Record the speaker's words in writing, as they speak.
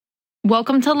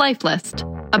Welcome to Life List,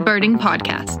 a birding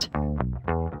podcast.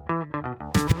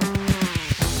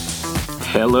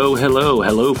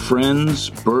 Hello,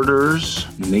 friends, birders,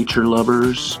 nature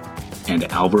lovers,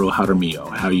 and Alvaro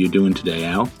Jaramillo. How are you doing today,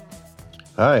 Al?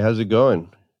 Hi, how's it going?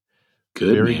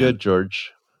 Good, Very man. good,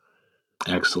 George.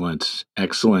 Excellent.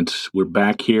 We're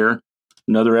back here.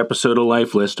 Another episode of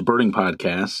Life List, a birding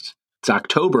podcast. It's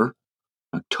October.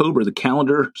 The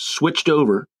calendar switched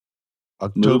over.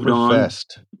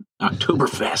 Oktoberfest.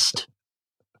 Oktoberfest.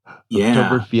 Yeah.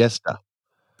 October Fiesta.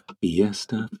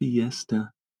 Fiesta.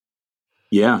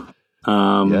 Yeah.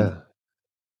 Yeah.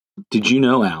 Did you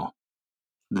know, Al,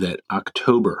 that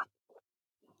October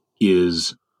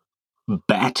is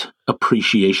Bat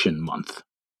Appreciation Month?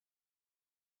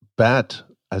 Bat,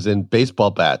 as in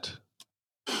baseball bat.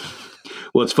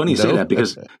 Well, it's funny you say that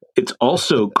because it's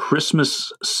also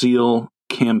Christmas Seal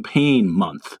Campaign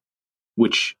Month,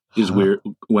 which is weird.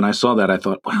 When I saw that, I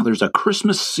thought, wow, there's a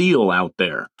Christmas seal out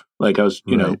there. Like I was,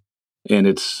 and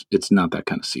it's not that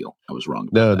kind of seal. I was wrong.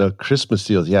 No, Christmas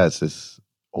seals. Yeah, it's this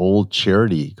old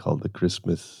charity called the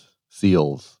Christmas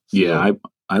Seals. Yeah,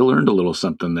 I learned a little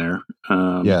something there.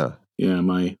 Yeah,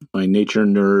 my nature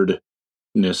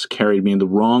nerdness carried me in the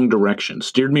wrong direction,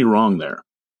 steered me wrong there.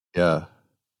 Yeah.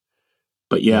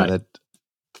 But yeah.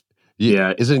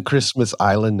 Isn't Christmas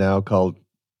Island now called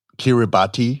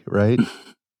Kiribati, right?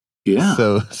 Yeah.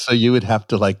 So you would have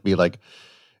to be like,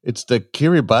 it's the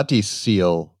Kiribati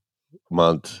seal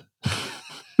month.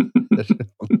 The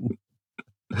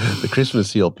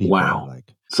Christmas seal people. Wow.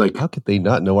 It's like, how could they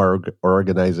not know our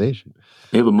organization?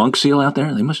 They have a monk seal out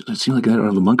there? They must seem like they don't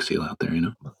have a monk seal out there,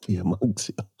 Yeah, monk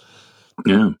seal.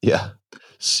 Yeah. Yeah.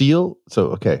 Seal. So,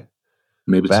 okay.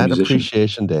 Maybe it's Bat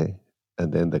Appreciation Day.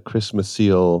 And then the Christmas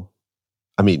seal.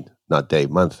 Not day,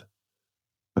 month.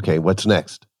 Okay, what's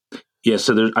next? Yeah,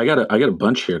 so I got a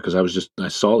bunch here because I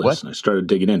saw this and I started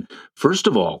digging in. First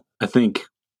of all, I think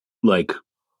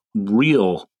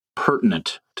real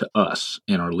pertinent to us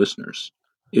and our listeners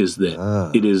is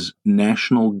that it is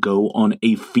National Go on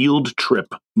a Field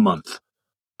Trip Month.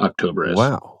 October is.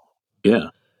 Wow. Yeah.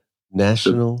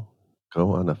 National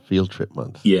Go on a Field Trip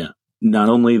Month. Yeah. Not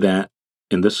only that,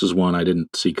 and this is one I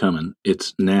didn't see coming,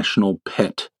 it's National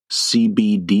Pet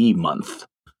CBD Month.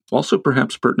 Also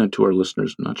perhaps pertinent to our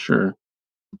listeners. I'm not sure.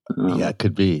 Yeah, it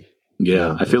could be.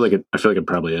 Yeah, I feel like it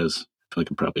probably is. I feel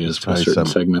like it probably is for a certain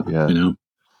segment. Yeah.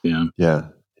 Yeah. Yeah.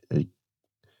 You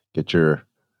get your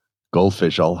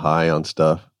goldfish all high on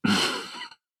stuff.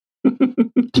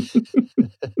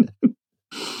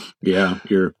 Yeah,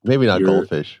 maybe not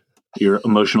goldfish. Your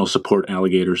emotional support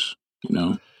alligators.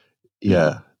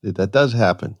 Yeah, that does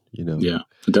happen. Yeah,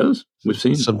 it does. We've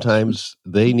seen sometimes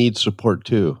they need support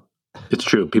too. It's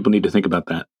true. People need to think about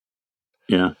that.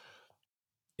 Yeah.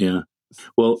 Yeah.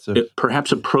 Well,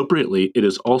 perhaps appropriately, it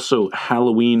is also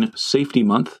Halloween Safety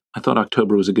Month. I thought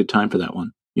October was a good time for that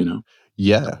one,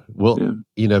 Yeah. Well,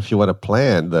 if you want to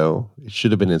plan, though, it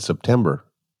should have been in September.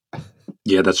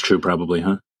 Yeah, that's true, probably,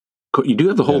 huh? You do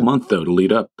have the whole month, though, to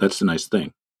lead up. That's the nice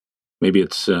thing. Maybe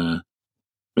it's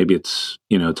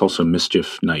it's also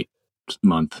Mischief Night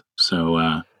month. So,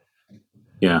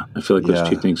 I feel like those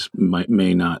two things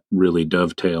may not really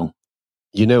dovetail.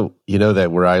 You know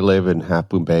that where I live in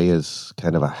Half Moon Bay is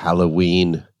kind of a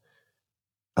Halloween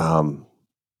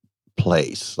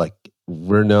place. Like,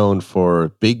 we're known for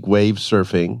big wave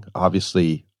surfing,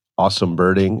 obviously awesome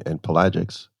birding and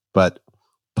pelagics, but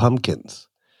pumpkins.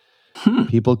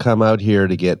 People come out here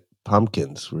to get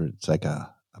pumpkins, where it's like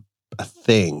a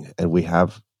thing. And we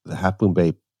have the Half Moon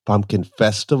Bay Pumpkin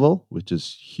Festival, which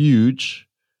is huge.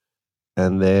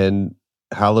 And then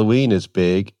Halloween is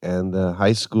big, and the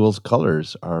high school's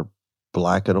colors are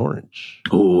black and orange.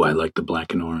 Oh, I like the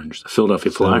black and orange. The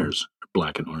Philadelphia Flyers are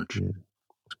black and orange. Yeah.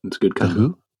 It's a good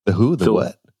kind. The who? The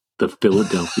what? The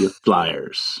Philadelphia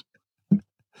Flyers.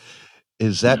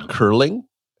 Is that curling?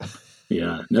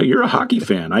 Yeah. No, you're a hockey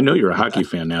fan. I know you're a hockey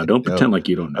fan now. Don't pretend like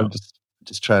you don't know. I'm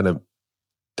just trying to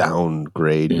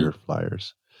downgrade your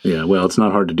Flyers. Yeah, well, it's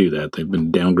not hard to do that. They've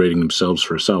been downgrading themselves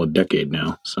for a solid decade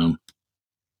now. So,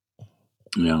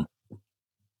 yeah.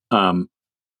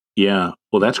 Yeah.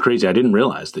 Well, that's crazy. I didn't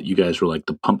realize that you guys were like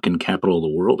the pumpkin capital of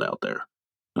the world out there.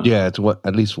 Yeah, it's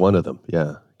at least one of them.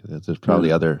 Yeah. There's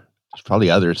probably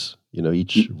others.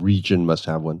 Each region must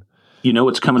have one.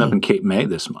 What's coming up in Cape May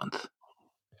this month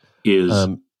is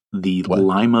the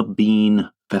Lima Bean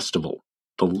Festival.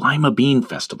 The Lima Bean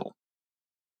Festival.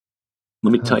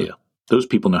 Let me tell you, those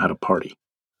people know how to party.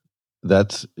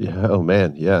 Oh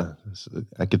man, yeah.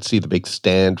 I could see the big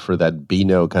stand for that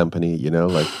Beano company,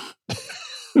 like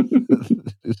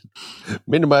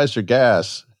minimize your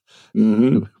gas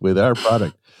with our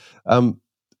product.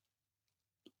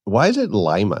 Why is it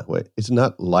Lima? Wait, it's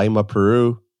not Lima,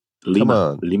 Peru. Come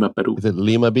on, Lima, Peru. Is it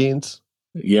Lima beans?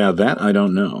 Yeah, that I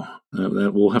don't know.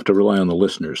 That we'll have to rely on the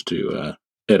listeners to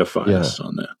edify us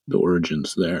on the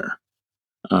origins there.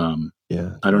 I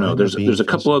don't know. There's a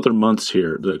couple other months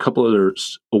here. A couple other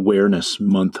awareness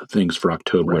month things for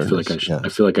October. I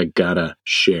feel like I gotta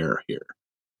share here.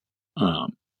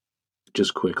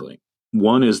 Just quickly.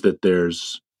 One is that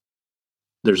there's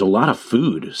a lot of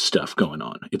food stuff going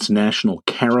on. It's National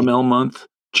Caramel Month,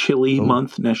 Chili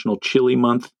Month, National Chili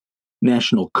Month,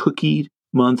 National Cookie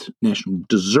Month, National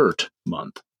Dessert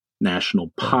Month,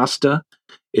 National Pasta.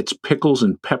 It's Pickles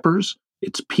and Peppers.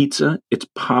 It's Pizza. It's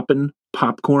Poppin'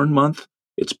 Popcorn Month.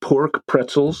 It's Pork,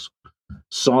 Pretzels,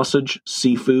 Sausage,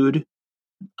 Seafood,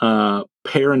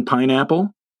 Pear and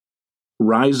Pineapple,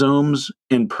 Rhizomes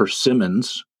and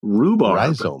Persimmons, Rhubarb.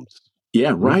 Rhizomes?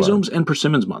 Yeah, Rhizomes and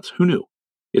Persimmons Month. Who knew?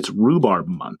 It's Rhubarb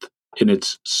Month, and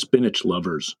it's Spinach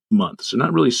Lovers Month. So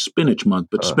not really Spinach Month,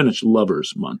 but Spinach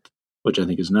Lovers Month, which I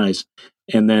think is nice.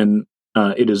 And then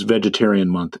it is Vegetarian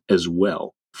Month as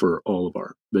well for all of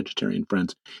our vegetarian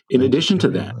friends. In addition to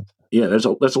that, there's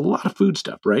a lot of food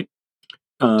stuff, right?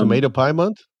 Tomato Pie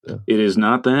Month? Yeah. It is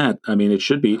not that. I mean, it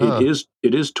should be.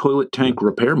 It is Toilet Tank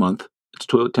Repair Month. It's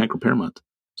Toilet Tank Repair Month.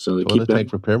 So they keep that.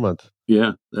 Tank Repair Month.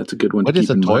 Yeah, that's a good one. What is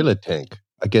a toilet tank?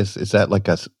 I guess, is that like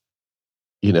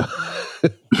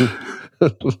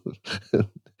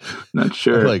not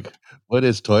sure. Like, what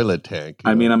is toilet tank?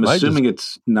 I mean, I'm assuming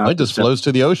it's not. It just flows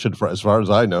to the ocean, as far as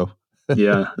I know.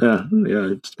 Yeah.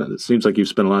 It seems like you've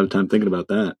spent a lot of time thinking about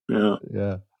that.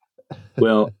 Yeah.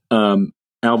 Well,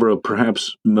 Alvaro,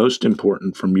 perhaps most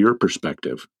important from your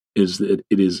perspective is that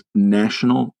it is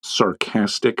National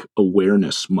Sarcastic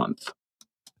Awareness Month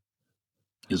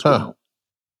as well.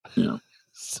 Yeah.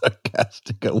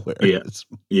 Sarcastic awareness.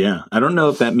 Yeah. I don't know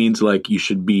if that means like you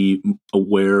should be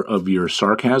aware of your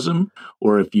sarcasm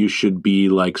or if you should be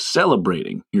like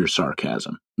celebrating your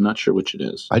sarcasm. I'm not sure which it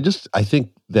is. I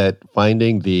think that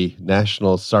finding the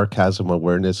National Sarcasm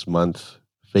Awareness Month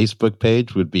Facebook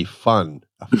page would be fun.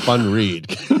 A fun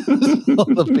read. All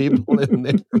the people in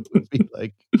there would be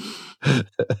like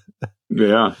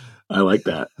Yeah, I like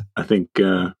that. I think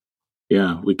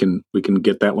we can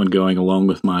get that one going along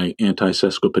with my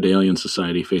Anti-Sesquipedalian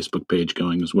Society Facebook page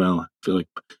going as well. I feel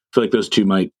like those two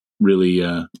might really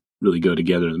go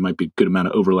together. There might be a good amount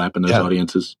of overlap in those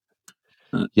audiences.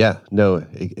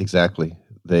 Exactly.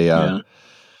 They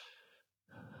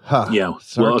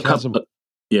sarcasm.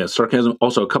 Sarcasm.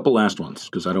 Also, a couple last ones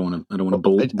because I don't want to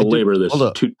belabor this.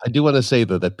 I do want to say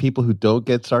though that people who don't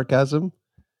get sarcasm,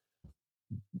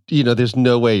 there's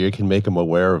no way you can make them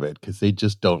aware of it because they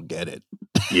just don't get it.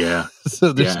 Yeah.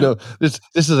 So there's this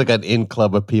is like an in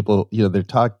club of people. They're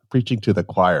preaching to the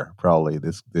choir. Probably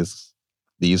these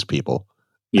people.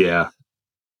 Yeah.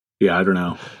 Yeah, I don't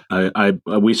know.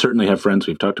 We certainly have friends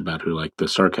we've talked about who like the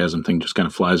sarcasm thing just kind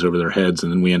of flies over their heads,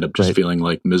 and then we end up just feeling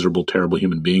like miserable, terrible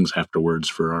human beings afterwards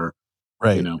for our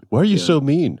right. Why are you so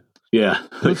mean? Yeah,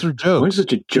 those are jokes. Why are you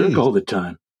such a jerk all the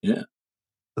time? Yeah,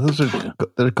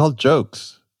 they're called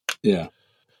jokes. Yeah,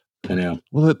 I know.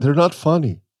 Well, they're not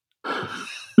funny.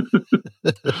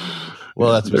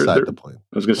 Well, that's beside the point.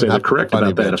 I was going to say they're correct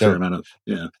about that a fair amount of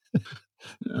yeah.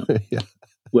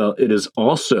 Well, it is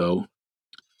also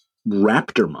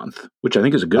Raptor Month, which I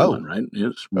think is a good one, right?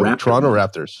 It's Toronto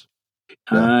Raptors.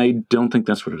 I don't think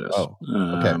that's what it is. Oh,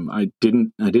 okay. I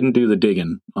didn't do the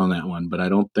digging on that one, but I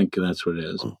don't think that's what it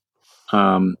is.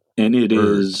 And it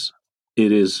is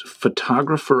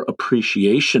Photographer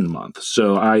Appreciation Month.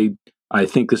 So I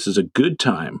think this is a good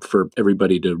time for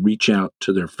everybody to reach out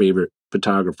to their favorite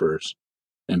photographers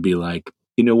and be like,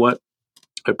 you know what?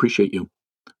 I appreciate you.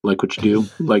 Like what you do,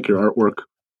 like your artwork.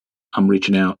 I'm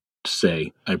reaching out to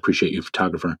say, I appreciate you,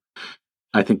 photographer.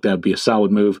 I think that would be a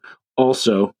solid move.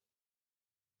 Also,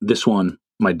 this one,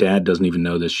 my dad doesn't even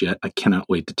know this yet. I cannot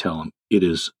wait to tell him. It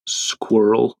is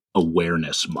Squirrel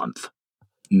Awareness Month.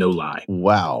 No lie.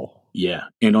 Wow. Yeah.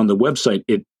 And on the website,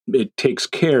 it takes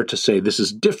care to say this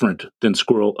is different than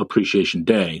Squirrel Appreciation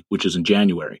Day, which is in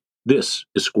January. This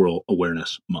is Squirrel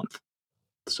Awareness Month.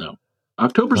 So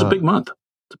October's a big month.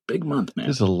 It's a big month, man.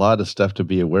 There's a lot of stuff to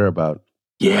be aware about.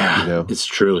 Yeah, it's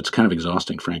true. It's kind of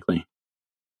exhausting, frankly.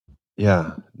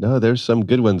 Yeah. No, there's some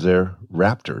good ones there.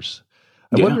 Raptors.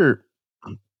 I wonder,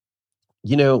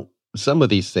 some of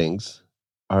these things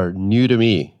are new to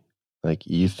me. Like,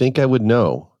 you think I would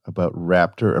know about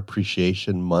Raptor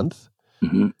Appreciation Month?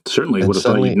 Mm-hmm. Certainly would have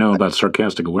thought you'd know about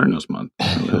Sarcastic Awareness Month.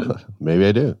 Maybe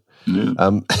I do.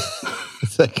 Yeah.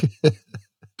 It's like,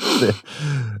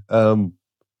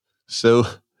 so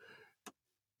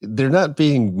they're not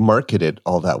being marketed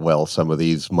all that well, some of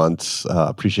these months,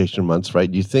 appreciation months,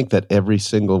 right? You think that every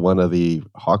single one of the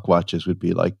Hawk Watches would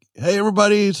be like, hey,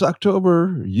 everybody, it's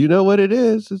October. You know what it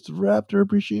is. It's Raptor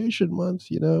Appreciation Month.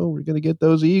 We're going to get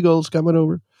those eagles coming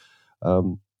over.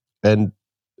 And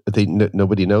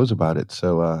nobody knows about it.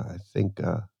 So I think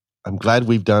I'm glad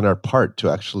we've done our part to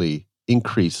actually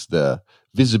increase the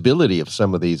visibility of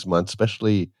some of these months,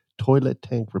 especially Toilet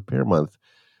Tank Repair Month.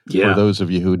 For those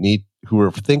of you who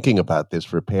are thinking about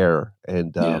this repair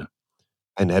and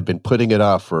have been putting it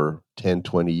off for 10,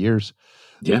 20 years.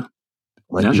 Yeah.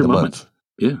 Might Now's be your the moment. month.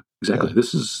 Yeah, exactly. Yeah.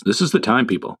 This is the time,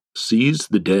 people. Seize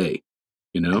the day,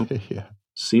 Yeah.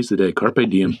 Seize the day. Carpe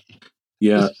diem.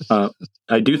 Yeah.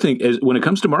 I do think when it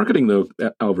comes to marketing though,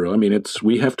 Alvaro, I mean,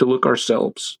 we have to look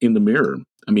ourselves in the mirror.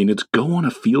 I mean, it's go on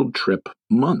a field trip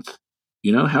month.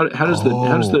 How does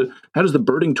the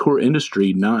birding tour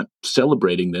industry not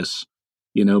celebrating this,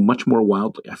 much more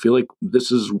wildly? I feel like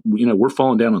this is, we're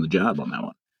falling down on the job on that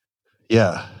one.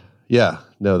 Yeah. Yeah.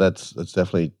 No, that's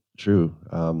definitely true.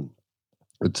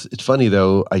 It's funny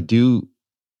though. I do,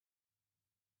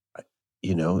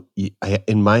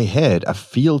 in my head, a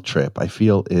field trip I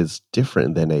feel is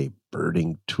different than a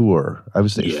birding tour. I would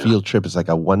say a field trip is like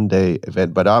a 1-day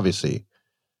event, but obviously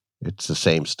it's the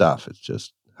same stuff. It's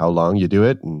just how long you do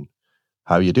it and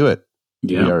how you do it.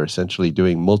 Yeah. We are essentially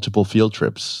doing multiple field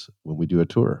trips when we do a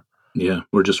tour. Yeah.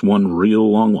 Or just one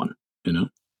real long one,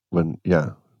 It's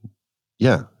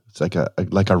like a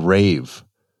rave.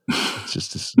 It's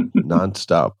just this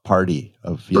nonstop party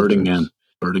of field Birding trips.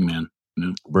 Birding Man.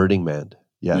 Birding Man.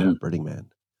 Yeah, Birding Man.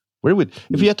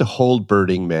 If you had to hold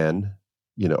Birding Man,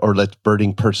 or let's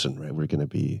Birding Person, right? We're going to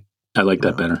be. I like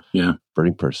that better. Yeah.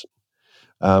 Birding Person.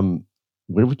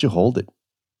 Where would you hold it?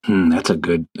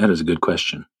 That is a good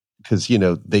question. Because,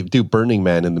 they do Burning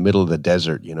Man in the middle of the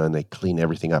desert, and they clean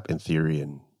everything up in theory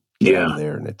and get out of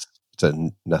there, and it's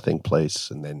a nothing place.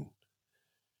 And then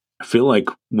I feel like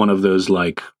one of those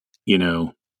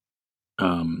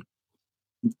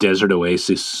desert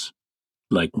oasis,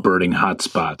 like birding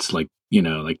hotspots, like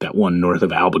that one north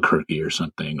of Albuquerque or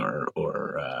something,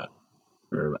 or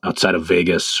outside of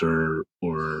Vegas, or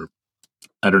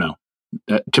I don't know.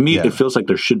 To me, it feels like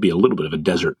there should be a little bit of a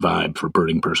desert vibe for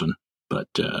Birding Person, but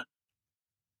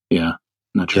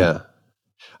not sure. Yeah,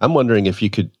 I'm wondering if you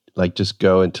could just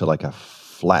go into a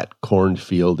flat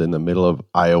cornfield in the middle of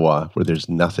Iowa where there's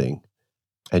nothing,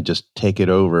 and just take it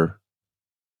over,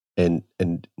 and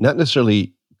not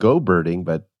necessarily go birding,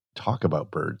 but talk about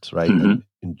birds, right? Mm-hmm. And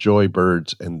enjoy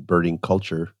birds and birding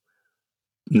culture.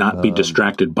 Not be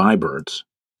distracted by birds.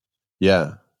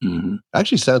 Yeah. Mm-hmm.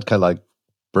 Actually sounds kind of like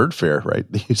Bird Fair, right?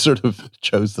 They sort of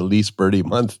chose the least birdie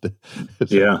month.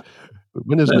 Yeah.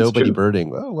 When is nobody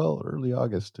birding? Oh, well, early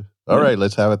August. All right,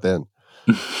 let's have it then.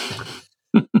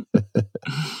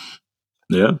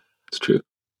 Yeah, it's true.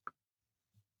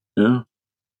 Yeah.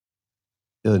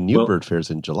 The new bird fair is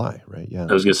in July, right? Yeah.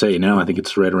 I was going to say, I think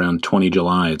it's right around 20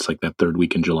 July. It's like that third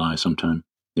week in July sometime.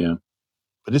 Yeah.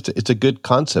 But it's a good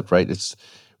concept, right? It's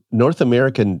North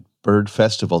American bird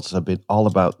festivals have been all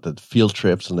about the field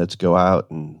trips and let's go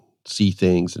out and see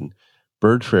things. And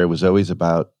Bird Fair was always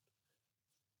about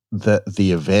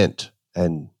the event.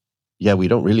 And we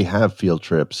don't really have field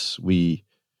trips. You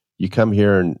come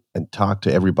here and talk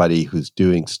to everybody who's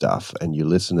doing stuff, and you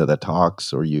listen to the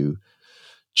talks, or you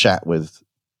chat with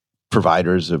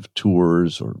providers of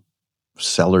tours or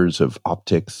sellers of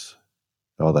optics,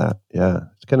 all that. Yeah,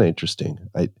 it's kind of interesting.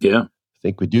 I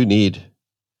think we do need,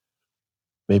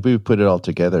 maybe we put it all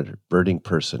together. Birding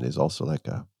Person is also like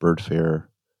a bird fair,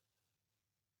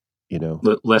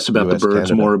 less about US, the birds,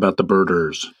 Canada. More about the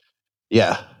birders.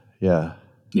 Yeah.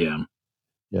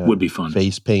 Would be fun.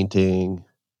 Face painting.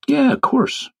 Yeah, of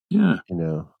course. Yeah.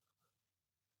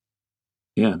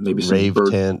 Yeah, maybe some rave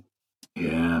tent.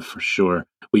 Yeah, for sure.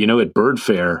 Well, at Bird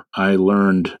Fair, I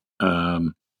learned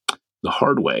the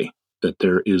hard way that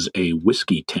there is a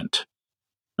whiskey tent.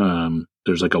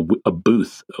 There's like a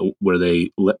booth where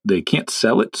they can't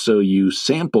sell it, so you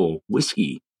sample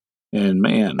whiskey. And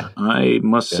man, I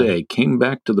must say, came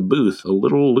back to the booth a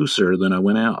little looser than I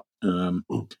went out.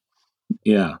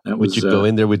 Yeah, that was. Would you go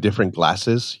in there with different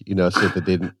glasses? So they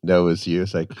didn't know it was you.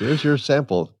 It's like, here's your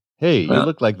sample. Hey, you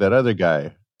look like that other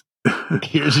guy.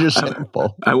 Here's your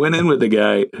sample. I went in with a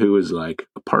guy who was like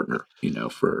a partner,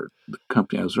 for the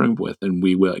company I was running with, and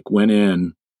we went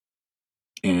in,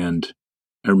 and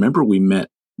I remember we met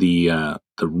the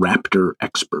raptor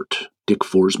expert, Dick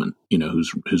Forsman,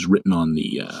 who's written on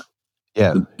the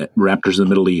raptors in the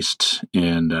Middle East,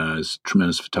 and is a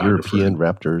tremendous photographer. European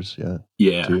raptors,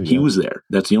 he was there.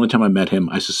 That's the only time I met him.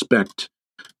 I suspect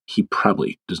he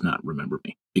probably does not remember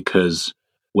me because,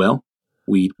 well,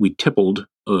 we tippled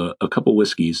a couple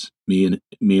whiskeys, me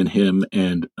and him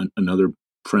and another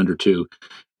friend or two.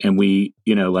 And we,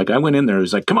 like I went in there, he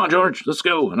was like, come on, George, let's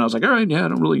go. And I was like, all right, yeah, I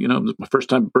don't really, this is my first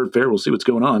time at Bird Fair. We'll see what's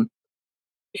going on.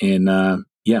 And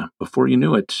before you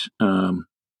knew it,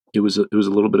 it was a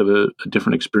little bit of a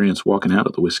different experience walking out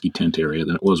of the whiskey tent area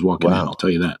than it was walking in. I'll tell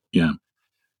you that. Yeah.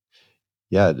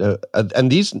 Yeah.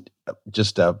 And these,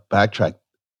 just backtrack,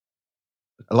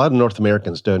 a lot of North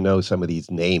Americans don't know some of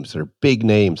these names. They're big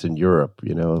names in Europe,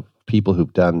 people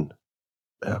who've done,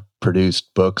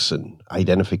 produced books and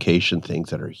identification things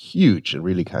that are huge and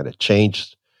really kind of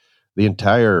changed the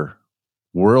entire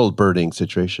world birding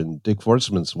situation. Dick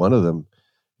Forsman's one of them.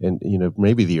 And,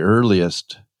 maybe the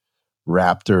earliest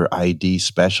raptor ID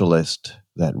specialist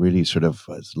that really sort of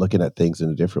was looking at things in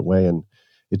a different way. And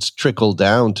it's trickled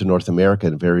down to North America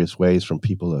in various ways from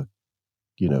people who,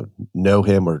 know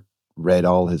him or read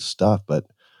all his stuff. But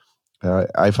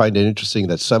I find it interesting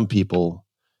that some people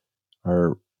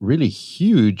are really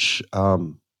huge,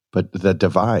 but the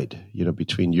divide,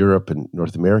 between Europe and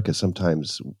North America,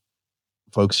 sometimes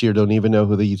folks here don't even know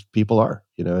who these people are,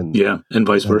 and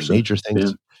vice versa. Major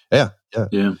things. Yeah.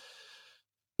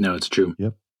 No, it's true.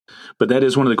 Yep. But that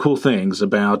is one of the cool things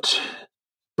about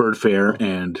Bird Fair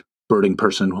and Birding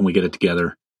Person when we get it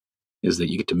together, is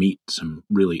that you get to meet some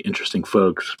really interesting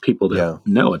folks, people that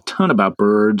know a ton about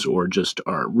birds or just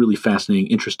are really fascinating,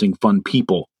 interesting, fun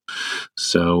people.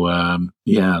 So,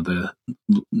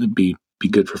 it'd be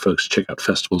good for folks to check out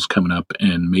festivals coming up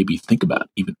and maybe think about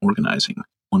even organizing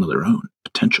one of their own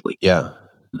potentially. Yeah.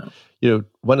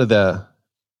 One of the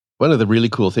really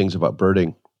cool things about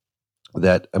birding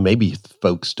that maybe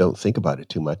folks don't think about it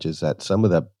too much is that some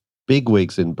of the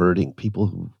bigwigs in birding, people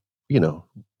who,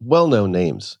 well-known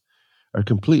names, are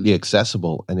completely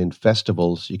accessible. And in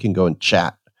festivals, you can go and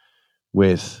chat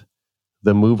with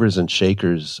the movers and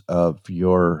shakers of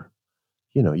your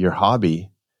hobby.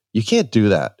 You can't do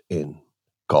that in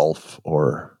golf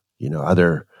or,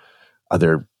 other,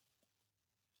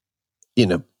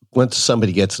 once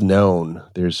somebody gets known,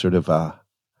 there's sort of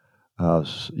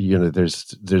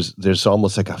there's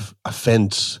almost like a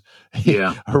fence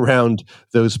around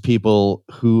those people,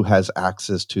 who has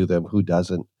access to them, who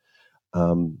doesn't.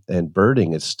 And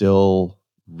birding is still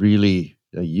really,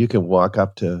 you can walk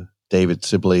up to David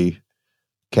Sibley,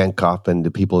 Ken Kaufman,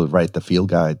 the people who write the field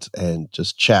guides, and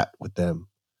just chat with them.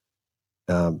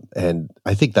 And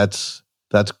I think that's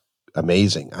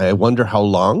amazing. I wonder how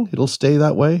long it'll stay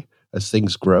that way as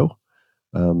things grow.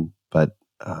 But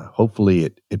hopefully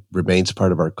it remains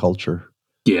part of our culture.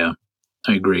 Yeah,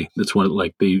 I agree. That's what,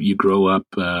 you grow up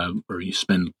or you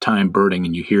spend time birding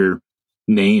and you hear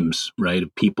names, right,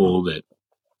 of people that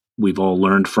we've all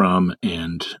learned from,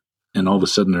 and all of a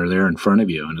sudden they're there in front of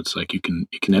you, and it's like you can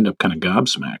end up kind of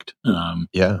gobsmacked.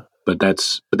 But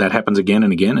that happens again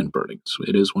and again in birding. So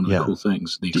it is one of the cool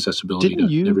things, the accessibility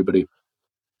to everybody.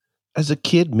 As a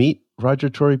kid, meet Roger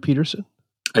Tory Peterson?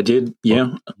 I did,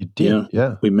 yeah. You did,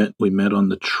 yeah. We met on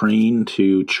the train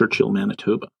to Churchill,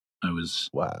 Manitoba. I was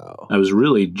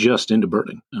really just into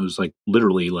birding. I was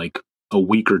literally a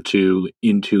week or two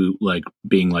into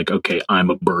being okay, I'm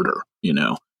a birder,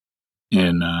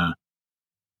 and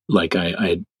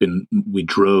we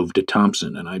drove to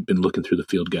Thompson, and I'd been looking through the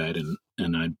field guide, and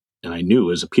I knew it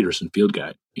was a Peterson field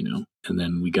guide, and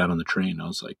then we got on the train. I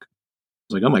was like,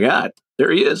 oh my God,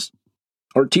 there he is,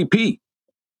 RTP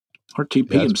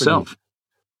himself.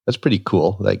 That's pretty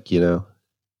cool.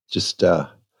 Just that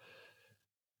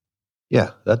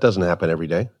doesn't happen every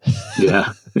day.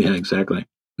 yeah, exactly.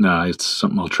 No, it's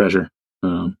something I'll treasure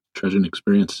an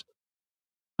experience.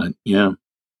 Yeah.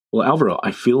 Well, Alvaro,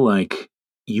 I feel like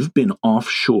you've been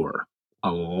offshore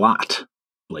a lot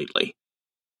lately.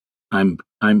 I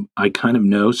kind of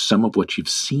know some of what you've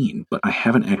seen, but I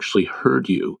haven't actually heard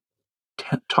you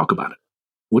talk about it.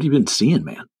 What have you been seeing,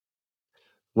 man?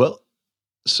 Well,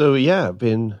 so I've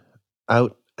been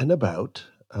out and about,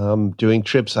 doing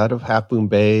trips out of Half Moon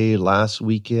Bay last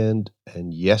weekend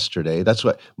and yesterday. That's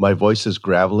why my voice is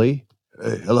gravelly.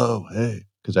 Hey, hello, hey,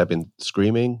 because I've been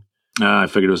screaming. I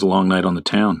figured it was a long night on the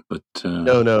town, but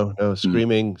no,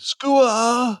 screaming,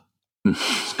 skua,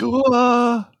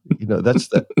 skua. That's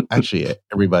actually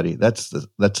everybody. That's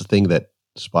the thing that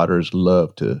spotters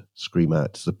love to scream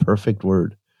at. It's the perfect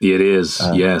word. It is,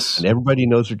 yes. And everybody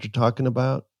knows what you're talking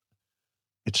about.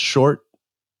 It's short.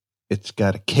 It's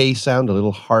got a K sound, a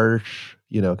little harsh,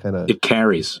 kind of. It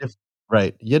carries.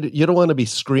 Right. You don't want to be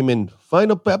screaming,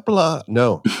 Final Pepla.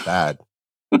 No, bad.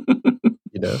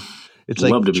 It's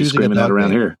like love to be screaming that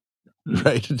around here.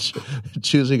 Right.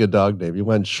 Choosing a dog name. You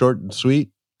want short and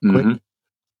sweet, quick.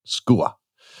 skua.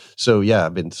 So yeah,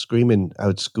 I've been screaming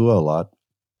out skua a lot.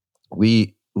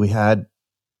 We had,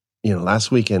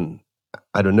 last weekend,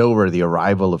 I don't know where the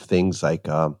arrival of things like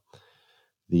the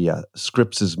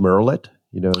Scripps' merlet,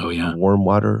 warm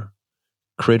water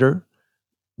critter.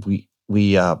 We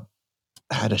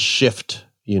had a shift,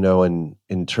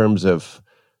 in terms of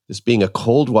this being a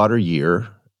cold water year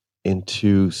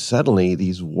into suddenly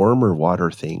these warmer water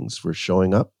things were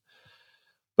showing up.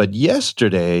 But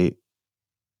yesterday,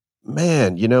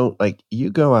 man, like you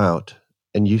go out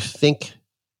and you think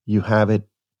you have it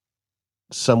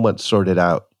somewhat sorted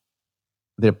out.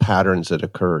 There are patterns that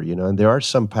occur, and there are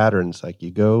some patterns like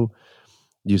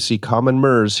you see common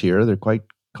murres here. They're quite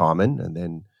common. And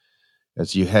then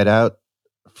as you head out,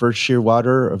 first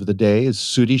shearwater of the day is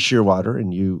sooty shearwater,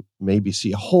 and you maybe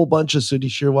see a whole bunch of sooty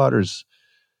shearwaters.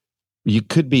 You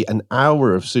could be an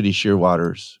hour of sooty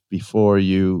shearwaters before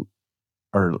you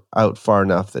are out far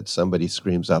enough that somebody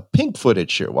screams out pink-footed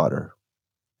shearwater.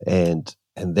 And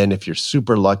then if you're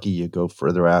super lucky, you go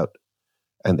further out,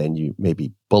 and then you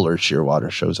maybe buller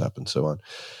shearwater shows up and so on.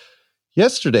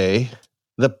 Yesterday,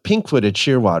 the pink-footed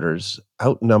shearwaters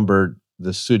outnumbered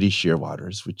the sooty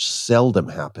shearwaters, which seldom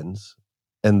happens.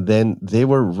 And then they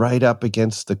were right up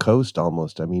against the coast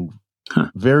almost. I mean,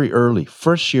 very early.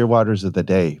 First shearwaters of the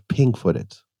day,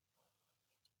 pink-footed.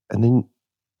 And then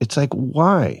it's like,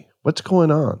 why? What's going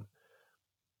on?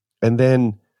 And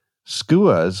then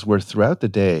skuas were throughout the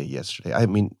day yesterday. I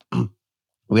mean,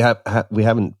 we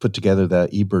haven't put together the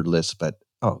eBird list, but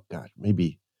oh God,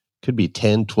 maybe could be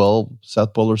 10, 12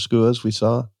 South Polar skuas we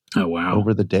saw. Oh wow.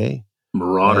 Over the day.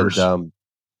 Marauders. And,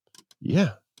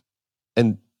 yeah.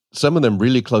 And some of them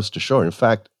really close to shore. In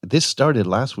fact, this started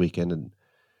last weekend, and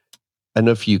I don't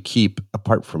know if you keep,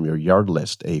 apart from your yard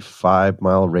list, a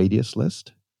 5-mile radius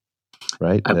list,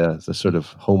 right? The sort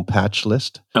of home patch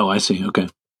list. Oh, I see. Okay.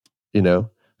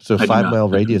 So 5-mile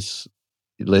radius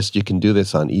list, you can do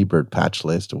this on eBird patch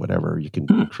list or whatever. You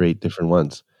can create different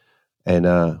ones. And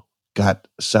got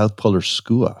South Polar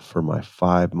skua for my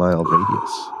 5-mile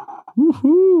radius.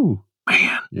 Woohoo!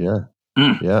 Man. Yeah.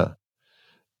 Yeah.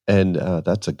 And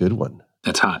that's a good one.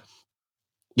 That's hot.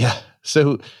 Yeah.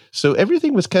 So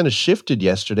everything was kind of shifted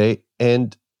yesterday,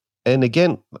 and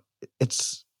again,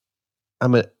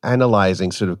 I'm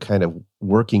analyzing, sort of kind of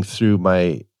working through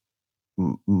my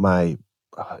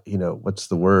what's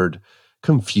the word?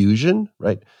 Confusion,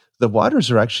 right? The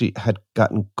waters had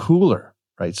gotten cooler,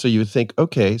 right? So you would think,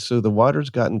 okay, so the water's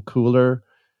gotten cooler.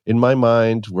 In my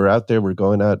mind, we're out there, we're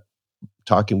going out,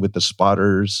 talking with the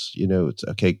spotters, it's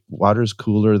okay. Water's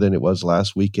cooler than it was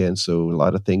last weekend. So a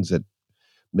lot of things that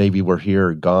maybe were here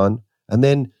are gone. And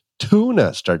then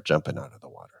tuna start jumping out of the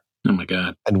water. Oh my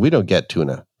God. And we don't get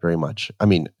tuna very much. I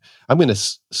mean, I'm going to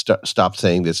stop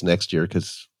saying this next year,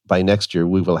 because by next year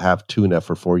we will have tuna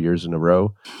for 4 years in a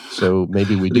row. So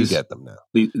maybe we do get them now.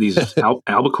 These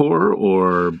albacore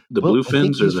or the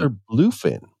bluefins? These are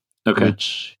bluefin, okay,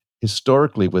 which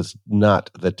historically was not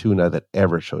the tuna that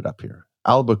ever showed up here.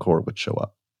 Albacore would show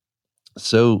up.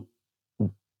 So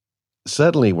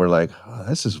suddenly we're like, oh,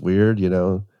 this is weird,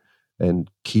 and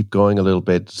keep going a little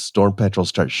bit. Storm petrels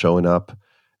start showing up.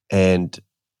 And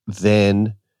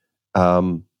then,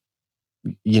 there's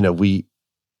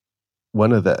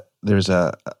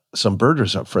some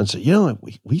birders up front said,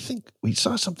 we think we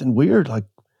saw something weird. Like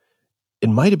it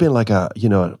might've been like a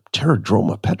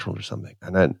pterodroma petrel or something.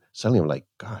 And then suddenly I'm like,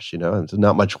 gosh, there's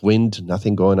not much wind,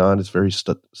 nothing going on. It's very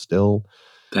still.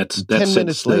 That 10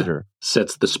 minutes later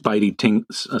sets the spidey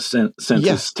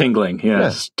senses tingling.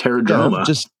 Yes. Yeah. Pterodroma.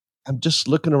 Yeah, I'm just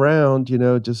looking around,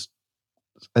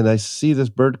 and I see this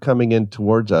bird coming in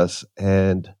towards us,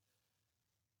 and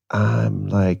I'm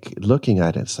like looking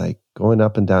at it. It's like going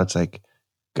up and down. It's like,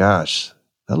 gosh,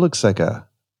 that looks like a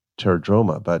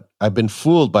pterodroma, but I've been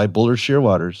fooled by buller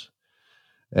shearwaters.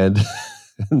 And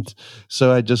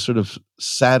so I just sort of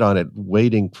sat on it,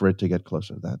 waiting for it to get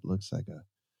closer. That looks like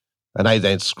and I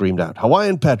then screamed out,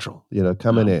 Hawaiian petrel,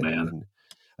 coming in. Man.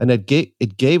 And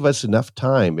it gave us enough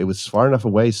time. It was far enough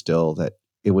away still that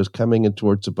it was coming in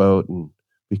towards the boat, and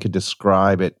we could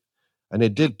describe it. And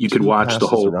it did. You could watch the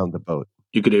whole around the boat.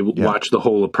 You could watch the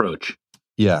whole approach.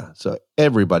 Yeah. So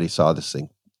everybody saw this thing.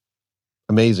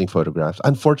 Amazing photographs.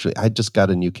 Unfortunately, I just got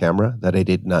a new camera that I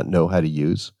did not know how to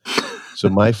use. So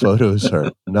my photos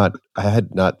are not,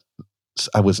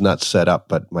 I was not set up,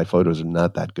 but my photos are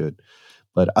not that good.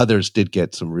 But others did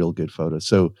get some real good photos.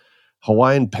 So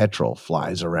Hawaiian petrel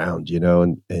flies around,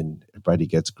 and everybody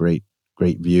gets great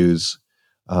views.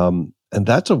 And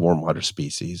that's a warm water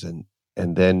species. And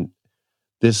then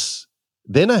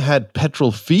I had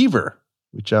petrel fever,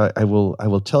 which I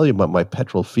will tell you about my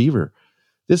petrel fever.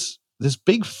 This this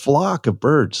big flock of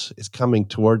birds is coming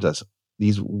towards us.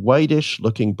 These whitish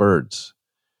looking birds,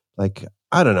 like,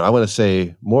 I don't know, I want to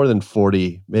say more than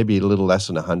 40, maybe a little less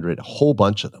than 100, a whole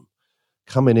bunch of them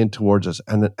coming in towards us.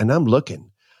 And I'm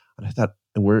looking, and I thought,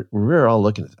 and we're all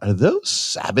looking, are those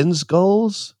Sabin's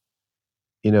gulls?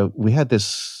 You know, we had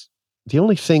this, the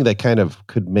only thing that kind of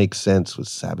could make sense was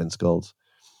Sabin's gulls.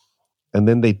 And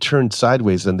then they turned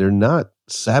sideways, and they're not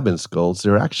Sabin's gulls.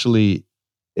 They're actually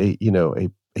a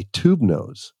tube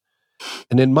nose.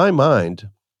 And in my mind,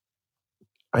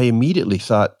 I immediately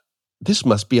thought, this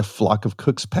must be a flock of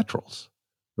Cook's petrels,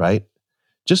 right?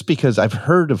 Just because I've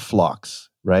heard of flocks,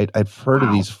 right? I've heard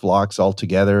of these flocks all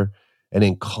together and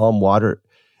in calm water.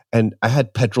 And I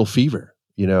had petrel fever,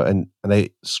 you know, and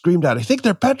I screamed out, I think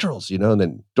they're petrels, you know, and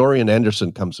then Dorian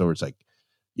Anderson comes over. It's like,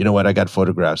 you know what? I got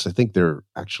photographs. I think they're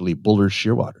actually Buller's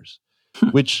shearwaters,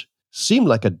 which seemed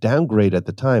like a downgrade at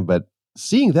the time. But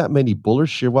seeing that many Buller's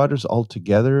shearwaters all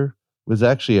together was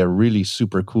actually a really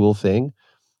super cool thing.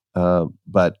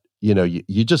 But you know,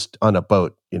 you just on a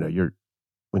boat, you know,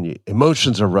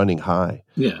 emotions are running high.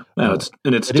 Yeah, no,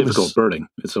 it's difficult birding.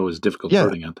 It's always difficult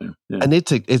birding out there. Yeah. And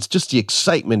it's just the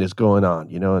excitement is going on,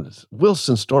 you know. And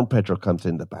Wilson Storm Petrel comes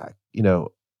in the back, you know,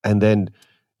 and then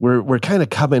we're kind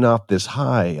of coming off this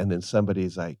high, and then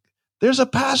somebody's like, "There's a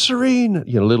passerine,"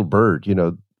 you know, little bird. You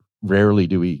know, rarely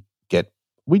do we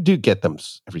do get them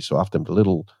every so often. The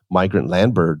little migrant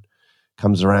land bird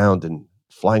comes around and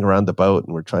flying around the boat,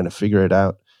 and we're trying to figure it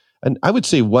out. And I would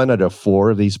say 1 out of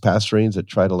 4 of these passerines that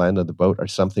try to land on the boat are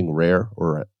something rare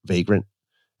or a vagrant.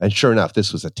 And sure enough,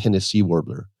 this was a Tennessee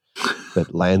warbler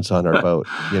that lands on our boat,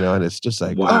 you know, and it's just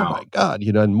like, wow. Oh my God,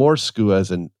 you know, and more skuas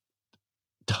and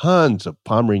tons of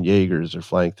Pomeranian Jaegers are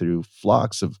flying through,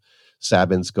 flocks of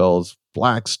Sabin's gulls,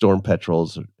 black storm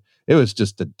petrels. It was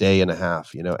just a day and a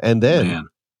half, you know. And then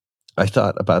I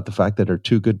thought about the fact that there are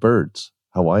 2 good birds,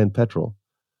 Hawaiian petrel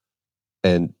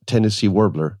and Tennessee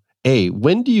warbler. A,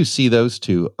 when do you see those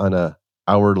 2 on a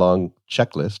hour-long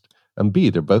checklist? And B,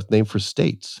 they're both named for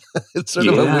states. It's sort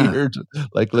of a weird,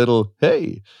 like little,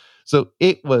 hey. So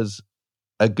it was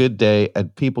a good day,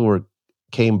 and people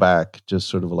came back just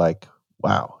sort of like,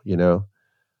 wow, you know.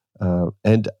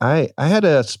 And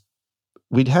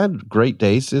we'd had great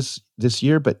days this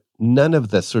year, but none of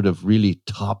the sort of really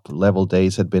top level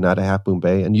days had been out of Half Moon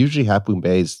Bay. And usually Half Moon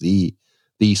Bay is the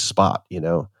spot, you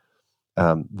know.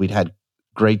 We'd had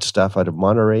great stuff out of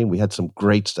Monterey. We had some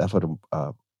great stuff out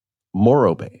of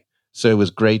Morro Bay. So it was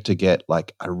great to get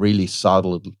like a really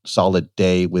solid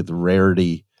day with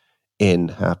rarity in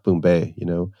Half Moon Bay,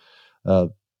 you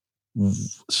know.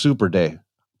 Super day.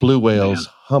 Blue whales,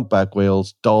 humpback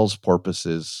whales, Dall's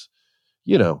porpoises,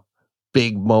 you know,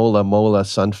 big mola,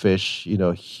 sunfish, you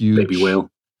know, huge. Baby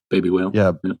whale.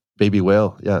 Yeah, baby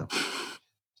whale, yeah.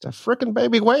 It's a freaking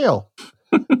baby whale.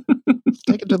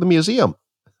 Take it to the museum.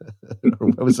 Or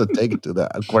what was it? Take it to the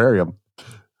aquarium.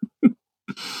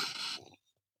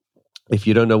 If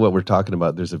you don't know what we're talking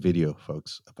about, there's a video,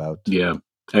 folks, about. Yeah.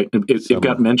 It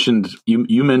got mentioned.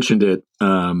 You mentioned it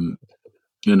in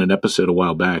an episode a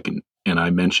while back, and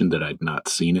I mentioned that I'd not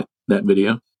seen that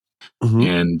video. Mm-hmm.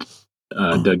 And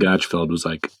Doug Gotchfeld was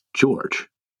like, George,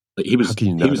 like, he was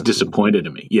disappointed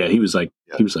in me. Yeah, he was like,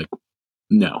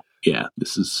 no, yeah,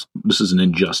 this is an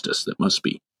injustice that must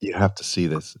be. You have to see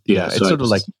this. Yeah, so it's sort of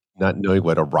like not knowing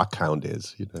what a rock hound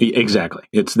is. You know? Exactly,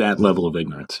 it's that level of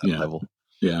ignorance. Level.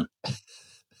 Yeah.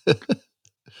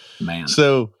 Man.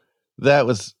 So that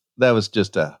was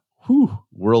just a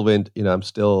whirlwind. You know, I'm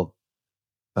still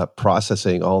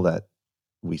processing all that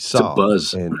we saw.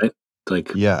 It's a buzz, right?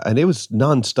 Like, yeah, and it was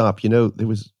nonstop. You know, there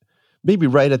was maybe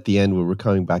right at the end when we were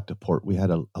coming back to port, we had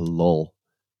a lull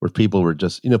where people were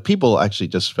just, you know, people actually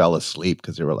just fell asleep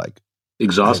because they were like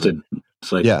exhausted.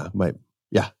 It's like, yeah.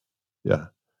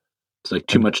 It's like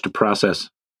too much to process.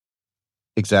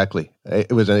 Exactly.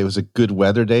 It was a good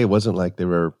weather day. It wasn't like there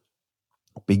were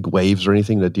big waves or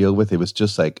anything to deal with. It was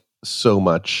just like so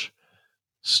much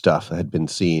stuff that had been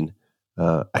seen.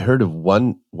 I heard of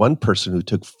one person who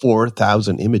took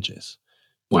 4,000 images.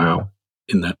 Wow. Know?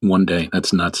 In that one day.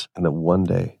 That's nuts. In that one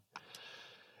day.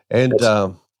 And,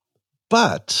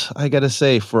 but I got to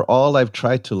say, for all I've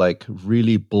tried to like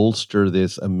really bolster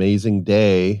this amazing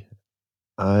day,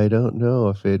 I don't know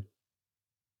if it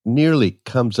nearly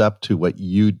comes up to what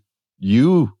you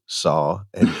saw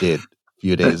and did a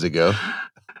few days ago.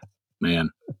 Man.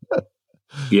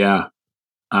 Yeah.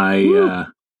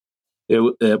 It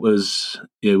was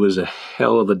a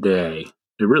hell of a day.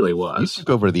 It really was. You took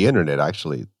over the internet,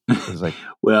 actually. It was like,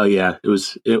 well, yeah,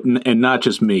 and not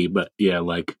just me, but yeah,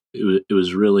 like it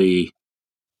was really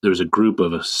there was a group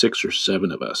of 6 or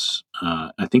 7 of us.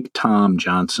 I think Tom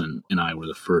Johnson and I were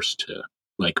the first to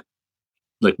like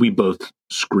we both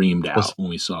screamed out when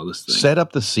we saw this thing. Set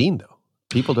up the scene, though.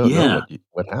 People don't know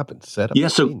what happened. Set up the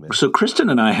scene, man. So Kristen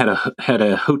and I had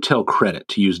a hotel credit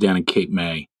to use down in Cape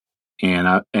May, and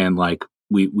I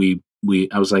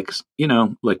was like,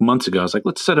 like months ago, I was like,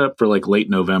 let's set up for like late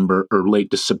November or late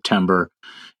to September,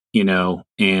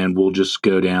 and we'll just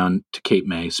go down to Cape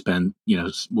May, spend,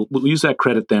 we'll use that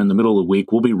credit then in the middle of the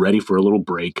week. We'll be ready for a little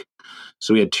break.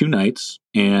 So we had 2 nights,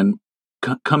 and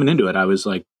coming into it, I was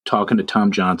like talking to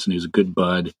Tom Johnson, who's a good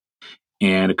bud,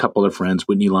 and a couple of friends.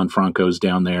 Whitney Lanfranco's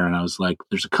down there. And I was like,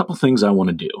 there's a couple things I want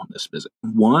to do on this visit.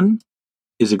 One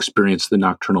is experience the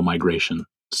nocturnal migration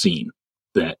scene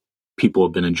that people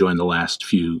have been enjoying the last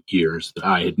few years that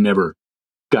I had never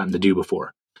gotten to do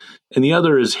before. And the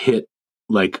other is hit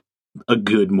like a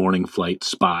good morning flight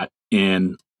spot.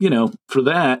 And, for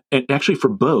that, and actually for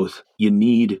both, you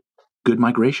need good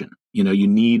migration. You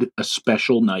need a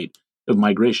special night of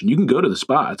migration. You can go to the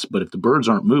spots, but if the birds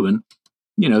aren't moving,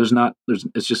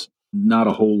 it's just not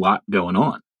a whole lot going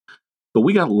on. But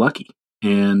we got lucky.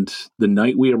 And the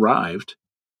night we arrived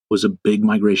was a big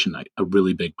migration night, a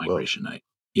really big migration night.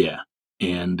 Yeah.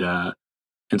 And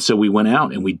so we went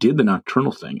out and we did the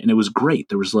nocturnal thing, and it was great.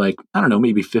 There was like, I don't know,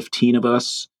 maybe 15 of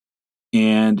us.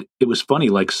 And it was funny,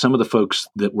 like some of the folks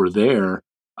that were there,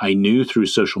 I knew through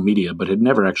social media, but had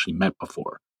never actually met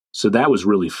before. So that was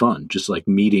really fun. Just like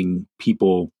meeting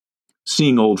people,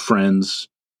 seeing old friends.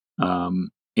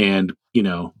 And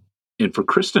for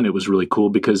Kristen, it was really cool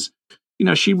because,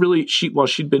 while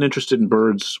she'd been interested in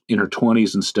birds in her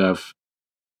 20s and stuff,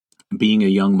 being a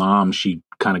young mom, she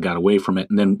kind of got away from it.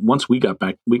 And then once we got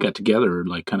together,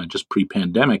 like kind of just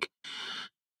pre-pandemic,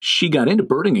 she got into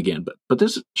birding again. But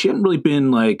she hadn't really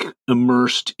been like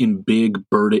immersed in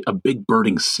a big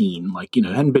birding scene, like,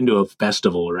 hadn't been to a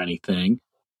festival or anything.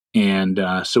 And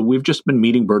so we've just been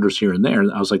meeting birders here and there.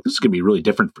 I was like, this is going to be really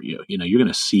different for you. You're going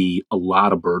to see a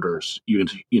lot of birders.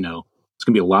 It's going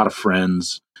to be a lot of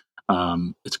friends.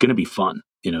 It's going to be fun.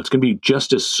 It's going to be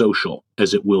just as social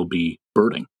as it will be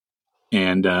birding.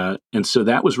 And so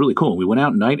that was really cool. We went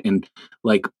out at night, and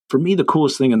like for me, the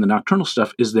coolest thing in the nocturnal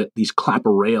stuff is that these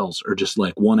clapper rails are just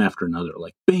like one after another,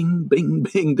 like bing, bing,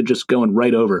 bing. They're just going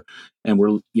right over, and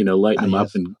we're lighting them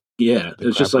up, and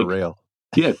it's just like rail.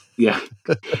 Yeah.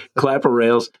 Clapper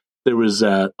rails. There was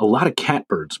a lot of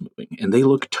catbirds moving, and they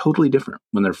look totally different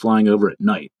when they're flying over at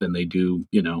night than they do,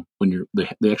 when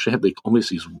they actually have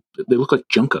almost they look like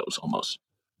juncos almost,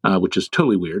 which is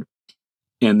totally weird.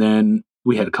 And then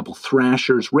we had a couple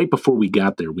thrashers. Right before we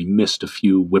got there, we missed a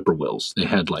few whippoorwills. They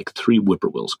had like 3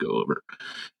 whippoorwills go over.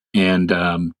 And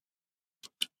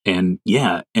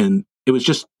it was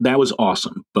just, that was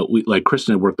awesome. But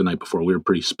Kristen had worked the night before. We were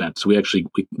pretty spent. So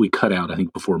we cut out, I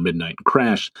think, before midnight and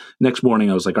crashed. Next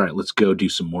morning, I was like, all right, let's go do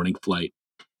some morning flight.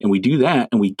 And we do that,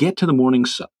 and we get to the morning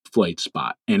flight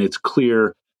spot, and it's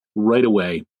clear right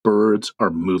away, birds are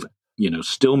moving,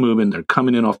 still moving. They're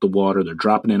coming in off the water. They're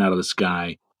dropping in out of the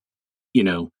sky,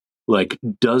 like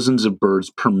dozens of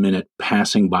birds per minute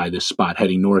passing by this spot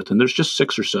heading north. And there's just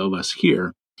 6 or so of us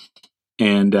here.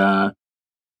 And I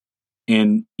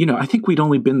think we'd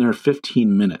only been there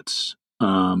 15 minutes.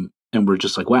 And we're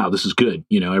just like, wow, this is good.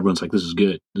 Everyone's like, this is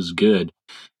good. This is good.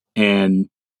 And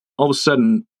all of a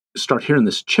sudden start hearing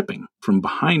this chipping from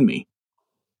behind me.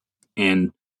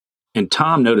 And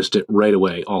Tom noticed it right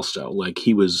away also. Like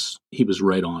he was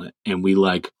right on it. And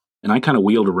and I kind of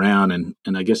wheeled around, and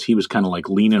I guess he was kind of like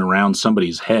leaning around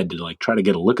somebody's head to like try to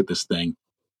get a look at this thing.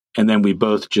 And then we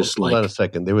both just Hold on a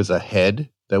second. There was a head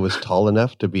that was tall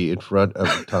enough to be in front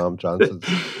of Tom Johnson's.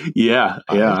 Yeah.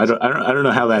 I don't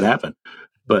know how that happened,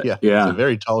 but yeah. He's a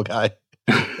very tall guy.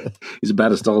 He's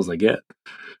about as tall as I get.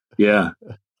 Yeah.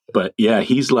 But yeah,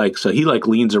 he's like, so he like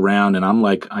leans around, and I'm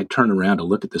like, I turn around to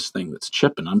look at this thing that's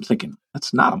chipping. I'm thinking,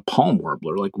 that's not a palm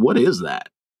warbler. Like, what is that?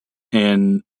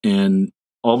 And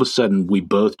all of a sudden we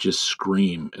both just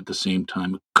scream at the same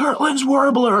time, Kirtland's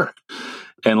warbler.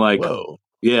 And like, whoa.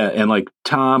 Yeah. And like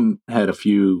Tom had a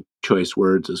few choice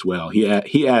words as well.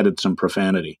 He added some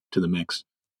profanity to the mix,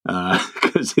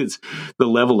 because the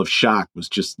level of shock was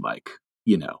just like,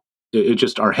 it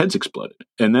just, our heads exploded.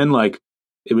 And then like,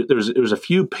 there was a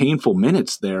few painful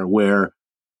minutes there where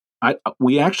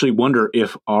we actually wonder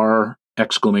if our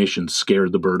exclamation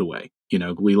scared the bird away.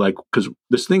 Because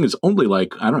this thing is only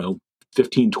like, I don't know,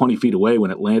 15, 20 feet away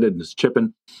when it landed and it's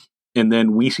chipping. And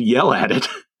then we yell at it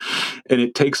and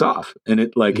it takes off. And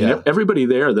it everybody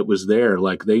there that was there,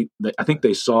 like they I think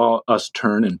they saw us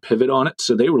turn and pivot on it.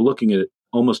 So they were looking at it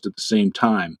almost at the same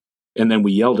time. And then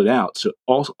we yelled it out. So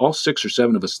all 6 or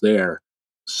 7 of us there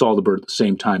saw the bird at the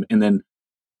same time, and then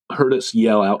heard us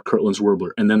yell out Kirtland's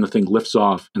warbler, and then the thing lifts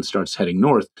off and starts heading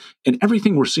north. And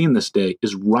everything we're seeing this day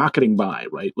is rocketing by,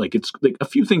 right? Like it's like a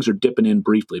few things are dipping in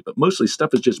briefly, but mostly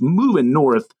stuff is just moving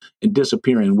north and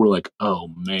disappearing. We're like,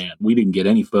 oh man, we didn't get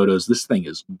any photos. This thing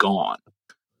is gone,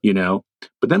 you know?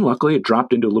 But then luckily it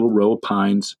dropped into a little row of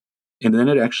pines, and then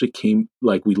it actually came,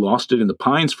 like we lost it in the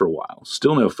pines for a while.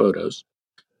 Still no photos.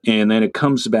 And then it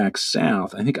comes back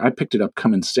south. I think I picked it up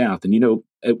coming south. And, you know,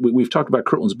 we've talked about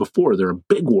Kirtlands before. They're a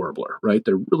big warbler, right?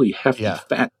 They're really hefty,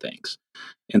 fat things.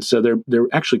 And so they're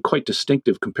actually quite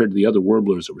distinctive compared to the other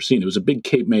warblers that we're seeing. It was a big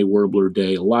Cape May warbler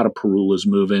day, a lot of parulas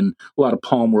moving, a lot of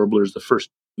palm warblers, the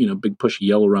first, you know, big pushy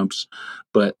yellow rumps.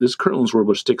 But this Kirtland's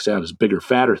warbler sticks out as a bigger,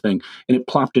 fatter thing. And it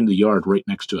plopped into the yard right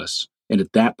next to us. And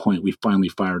at that point, we finally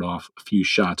fired off a few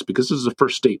shots because this is the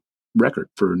first state record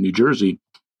for New Jersey.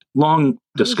 Long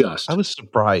discussed. I was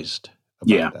surprised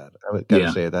about that. I would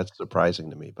gotta say that's surprising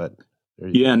to me. But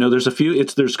no, there's a few.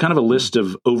 There's kind of a list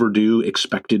of overdue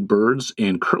expected birds,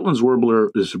 and Kirtland's warbler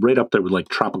is right up there with like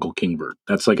tropical kingbird.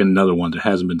 That's like another one that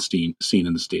hasn't been seen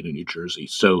in the state of New Jersey.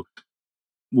 So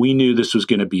we knew this was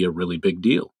going to be a really big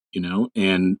deal, you know.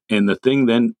 And the thing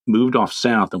then moved off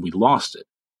south, and we lost it.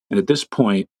 And at this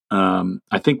point,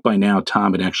 I think by now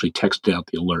Tom had actually texted out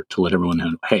the alert to let everyone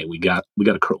know, hey, we got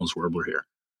a Kirtland's warbler here.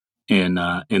 And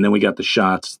then we got the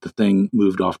shots. The thing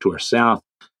moved off to our south,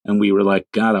 and we were like,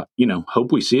 gotta, you know,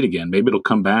 hope we see it again. Maybe it'll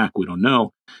come back. We don't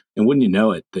know. And wouldn't you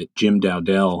know it, that Jim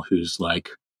Dowdell, who's like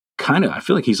I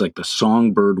feel like he's like the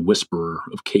songbird whisperer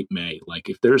of Cape May. Like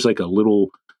if there's like a little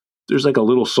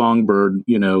songbird,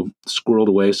 you know, squirreled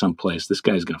away someplace, this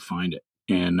guy's gonna find it.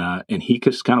 And he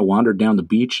just kind of wandered down the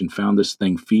beach and found this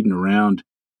thing feeding around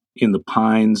in the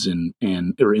pines and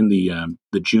or in the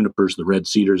junipers, the red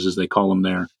cedars as they call them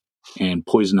there. And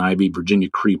poison ivy, Virginia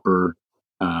creeper,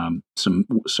 some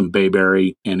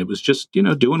bayberry, and it was just, you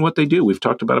know, doing what they do. We've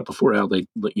talked about it before, Al. They,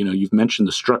 you know, you've mentioned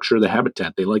the structure of the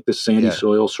habitat. They like this sandy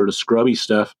soil, sort of scrubby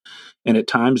stuff, and at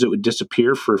times it would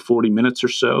disappear for 40 minutes or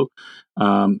so,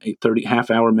 30 half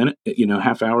hour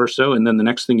or so, and then the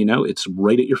next thing you know, it's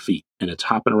right at your feet, and it's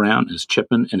hopping around, and it's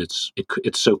chipping, and it's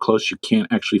so close you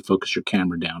can't actually focus your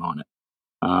camera down on it.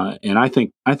 And I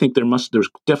think there's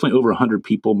definitely over 100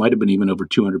 people, might have been even over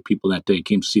 200 people that day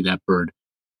came to see that bird.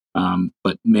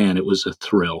 But man, it was a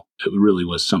thrill. It really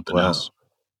was something else.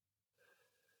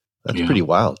 That's pretty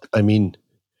wild. I mean,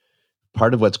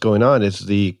 part of what's going on is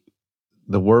the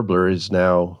warbler is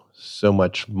now so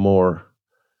much more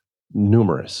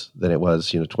numerous than it was,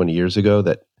 20 years ago,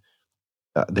 that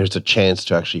there's a chance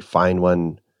to actually find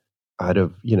one out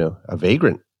of, a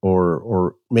vagrant,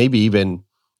 or maybe even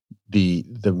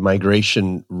the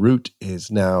migration route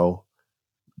is now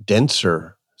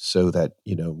denser, so that,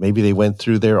 maybe they went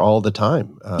through there all the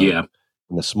time.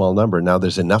 In a small number. Now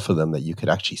there's enough of them that you could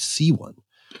actually see one.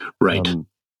 Right.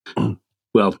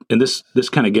 Well, and this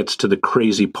kind of gets to the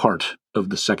crazy part of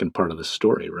the second part of the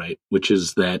story, right? Which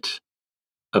is that,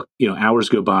 hours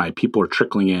go by, people are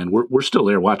trickling in. We're still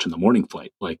there watching the morning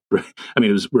flight. Like, I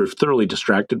mean, we're thoroughly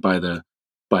distracted by the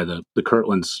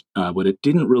Kirtlands, but it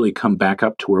didn't really come back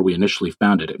up to where we initially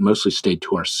found it. It mostly stayed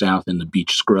to our south in the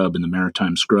beach scrub, in the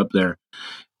maritime scrub there.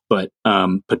 But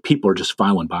people are just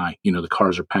filing by. The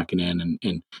cars are packing in,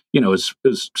 and it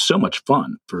was so much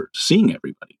fun for seeing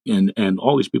everybody and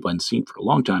all these people I hadn't seen for a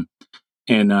long time.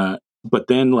 And but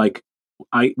then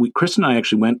Chris and I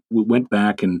actually went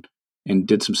back and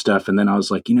did some stuff, and then I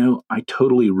was like, I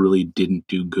totally really didn't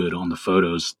do good on the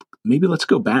photos. Maybe let's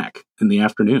go back in the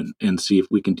afternoon and see if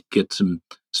we can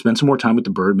spend some more time with the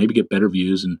bird, maybe get better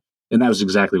views, and that was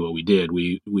exactly what we did.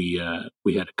 We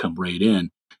had to come right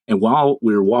in. And while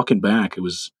we were walking back, it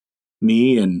was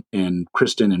me and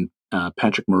Kristen and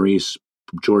Patrick Maurice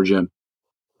from Georgia.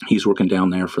 He's working down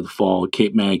there for the fall at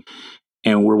Cape May.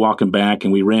 And we're walking back,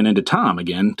 and we ran into Tom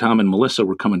again. Tom and Melissa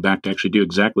were coming back to actually do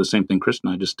exactly the same thing Kristen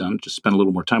and I just done, just spend a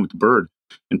little more time with the bird.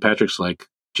 And Patrick's like,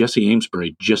 Jesse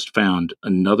Amesbury just found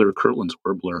another Kirtland's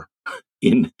warbler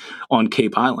on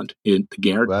Cape Island in the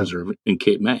Garrett Preserve in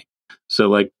Cape May.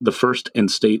 So the first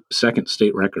and second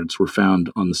state records were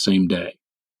found on the same day.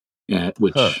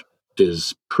 Which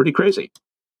is pretty crazy.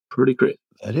 Pretty crazy.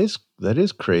 That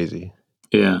is crazy.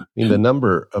 Yeah. I mean, the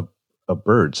number of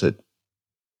birds that,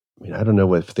 I don't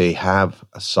know if they have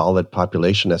a solid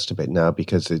population estimate now,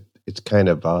 because it's kind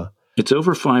of it's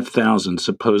over 5,000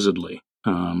 supposedly.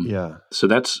 So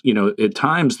that's, at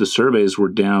times the surveys were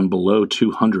down below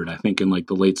 200, I think in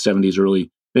the late 70s,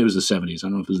 maybe it was the 70s. I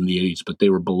don't know if it was in the 80s, but they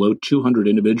were below 200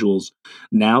 individuals.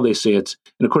 Now they say and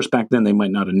of course back then they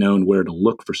might not have known where to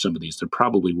look for some of these. There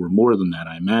probably were more than that,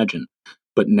 I imagine.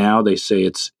 but now they say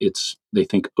it's they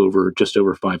think just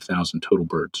over 5,000 total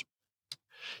birds.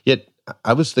 Yet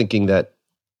I was thinking that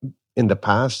in the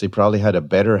past they probably had a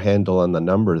better handle on the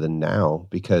number than now,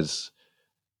 because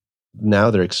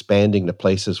now they're expanding to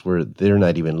places where they're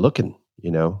not even looking,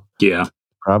 Yeah.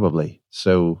 probably.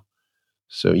 So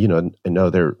I know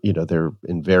they're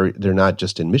not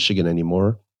just in Michigan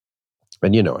anymore.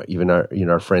 And, even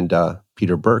our friend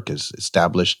Peter Burke has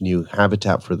established new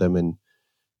habitat for them in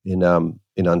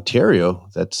Ontario.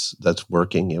 That's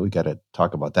working. Yeah, we got to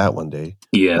talk about that one day.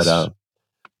 Yes. But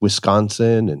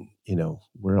Wisconsin and,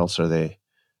 where else are they?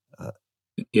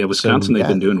 Wisconsin, they've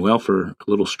been doing well for a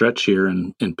little stretch here.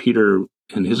 And Peter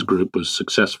and his group was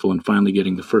successful in finally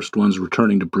getting the first ones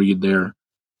returning to breed there,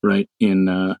 right?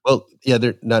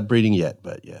 They're not breeding yet,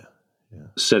 but yeah.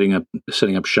 Setting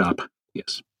up shop.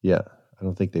 Yes. Yeah. I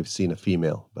don't think they've seen a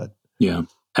female, but yeah,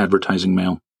 advertising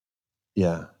male.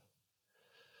 Yeah.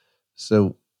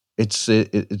 So it's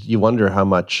you wonder how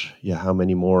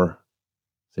many more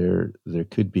there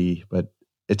could be, but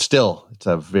it's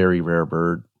a very rare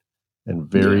bird and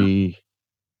very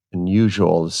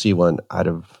unusual to see one out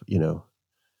of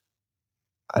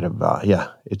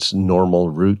its normal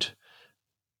route.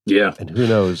 Yeah. And who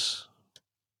knows?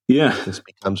 Yeah. If this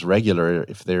becomes regular,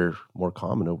 if they're more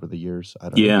common over the years. I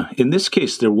don't know. Yeah. In this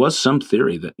case, there was some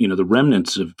theory that, the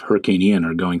remnants of Hurricane Ian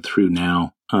are going through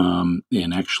now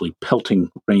and actually pelting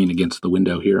rain against the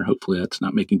window here. Hopefully that's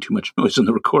not making too much noise in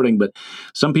the recording. But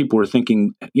some people were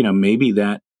thinking, maybe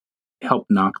that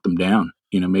helped knock them down.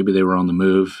 Maybe they were on the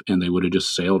move and they would have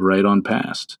just sailed right on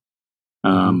past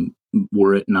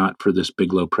were it not for this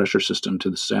big low pressure system to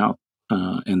the south.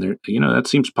 And there, that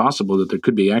seems possible that there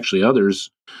could be actually others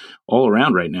all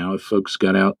around right now if folks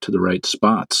got out to the right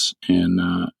spots and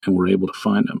were able to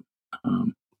find them.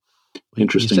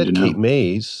 Interesting you said to know. Cape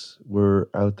Mays were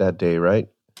out that day, right?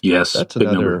 Yes, that's big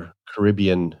another number.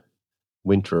 Caribbean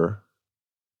winter.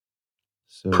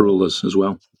 So Parulas as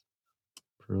well.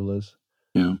 Parulas.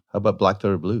 Yeah. How about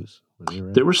black-throated blues? Were they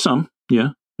around? There were some.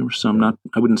 Yeah, there were some. Not,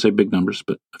 I wouldn't say big numbers,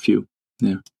 but a few.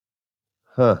 Yeah.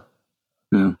 Huh.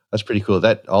 Yeah. That's pretty cool.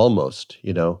 That almost,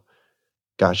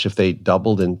 gosh, if they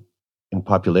doubled in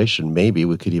population, maybe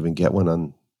we could even get one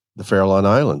on the Farallon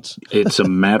Islands. It's a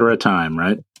matter of time,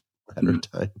 right? Matter of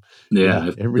time. Yeah.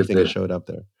 If everything showed up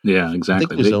there. Yeah, exactly. I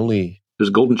think there's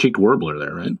golden-cheeked warbler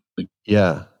there, right?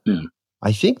 Yeah.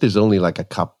 I think there's only like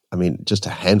just a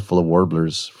handful of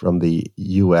warblers from the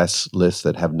U.S. list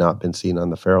that have not been seen on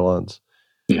the Farallons.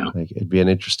 Yeah. It'd be an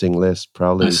interesting list,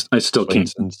 probably. I still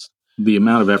can't. The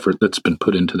amount of effort that's been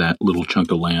put into that little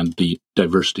chunk of land, the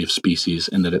diversity of species,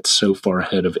 and that it's so far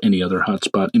ahead of any other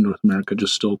hotspot in North America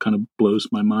just still kind of blows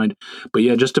my mind. But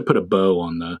yeah, just to put a bow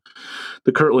on the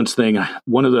Kirtland's thing,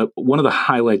 one of the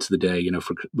highlights of the day,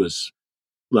 was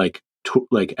like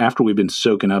after we've been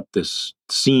soaking up this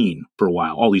scene for a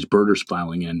while, all these birders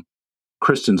filing in,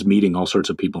 Kristen's meeting all sorts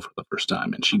of people for the first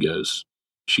time, and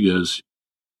she's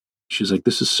like,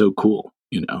 "This is so cool,"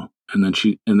 And then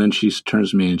she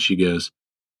turns to me and she goes,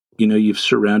 "You've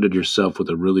surrounded yourself with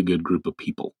a really good group of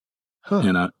people."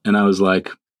 Huh. And I was like,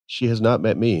 "She has not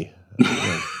met me."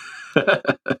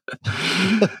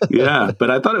 Yeah,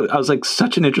 but I was like,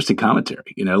 such an interesting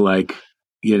commentary.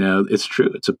 It's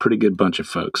true. It's a pretty good bunch of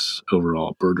folks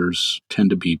overall. Birders tend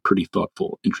to be pretty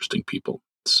thoughtful, interesting people.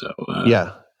 So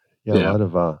yeah, a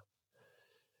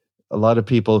lot of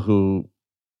people who.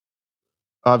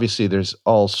 Obviously, there's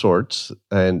all sorts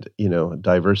and,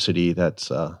 diversity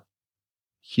that's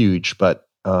huge. But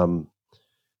on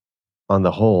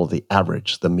the whole, the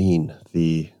average, the mean,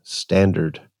 the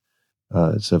standard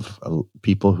is of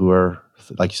people who are,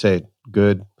 like you say,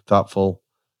 good, thoughtful,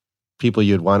 people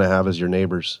you'd want to have as your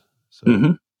neighbors.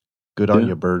 So good on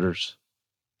you, birders.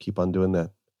 Keep on doing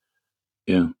that.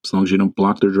 Yeah, as long as you don't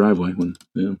block their driveway.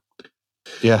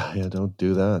 Yeah, don't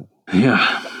do that.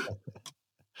 Yeah.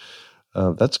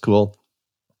 That's cool.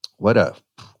 What a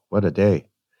day.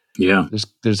 Yeah.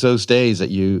 There's those days that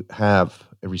you have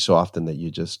every so often that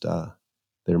you just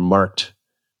they're marked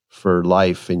for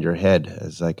life in your head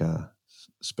as like a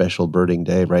special birding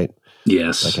day, right?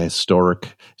 Yes. Like a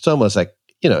historic. It's almost like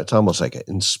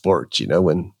in sports,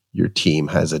 when your team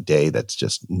has a day that's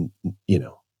just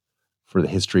for the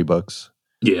history books.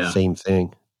 Yeah. Same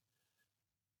thing.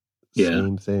 Yeah.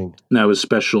 Same thing. No, it was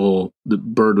special. The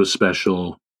bird was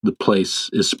special. The place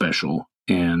is special,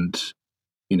 and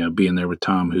being there with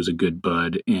Tom, who's a good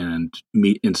bud, and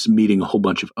meeting a whole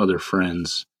bunch of other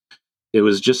friends, it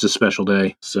was just a special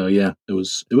day. So yeah, it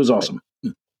was awesome.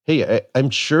 Hey,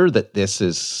 I'm sure that this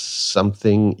is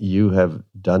something you have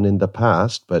done in the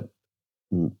past, but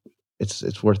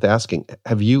it's worth asking.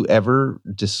 Have you ever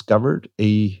discovered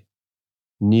a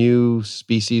new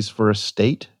species for a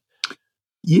state?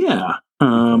 Yeah.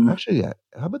 Actually, yeah.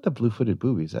 How about the blue-footed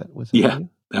boobies? Was that Yeah, you?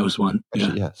 that was one.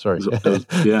 Actually, yeah. Sorry.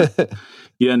 Yeah.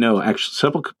 Yeah, no,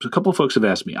 actually, a couple of folks have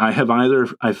asked me.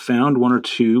 I've found one or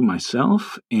two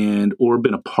myself, or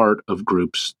been a part of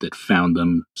groups that found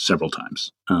them several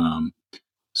times.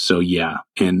 So yeah,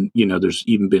 and there's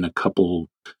even been a couple.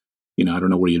 I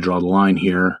don't know where you draw the line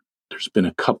here. There's been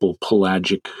a couple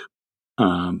pelagic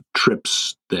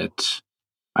trips that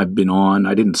I've been on.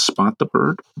 I didn't spot the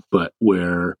bird, but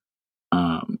where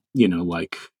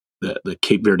like the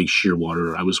Cape Verde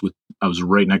shearwater, I was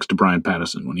right next to Brian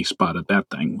Pattison when he spotted that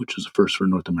thing, which was the first for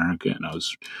North America, and I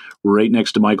was right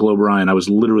next to Michael O'Brien. I was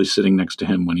literally sitting next to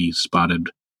him when he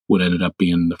spotted what ended up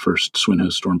being the first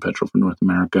Swinhoe storm petrel for North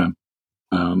America.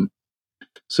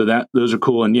 So those are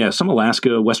cool. And yeah, some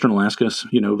Western Alaska,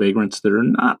 vagrants that are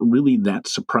not really that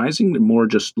surprising. They're more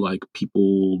just like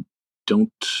people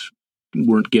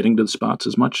weren't getting to the spots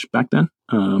as much back then.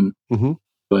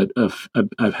 But I've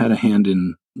had a hand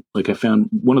in, like, I found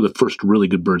one of the first really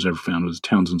good birds I ever found was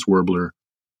Townsend's warbler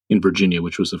in Virginia,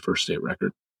 which was the first state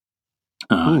record.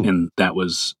 And that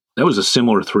was a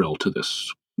similar thrill to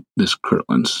this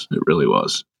Kirtland's. It really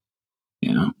was.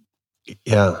 Yeah.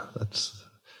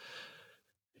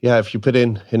 Yeah, if you put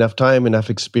in enough time, enough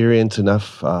experience,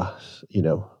 enough,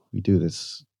 we do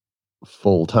this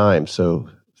full time, so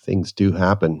things do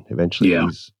happen eventually. Yeah.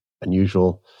 These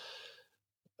unusual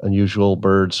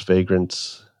birds,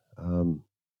 vagrants.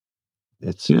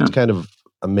 It's kind of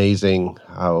amazing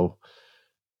how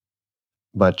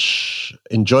much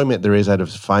enjoyment there is out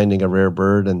of finding a rare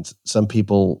bird. And some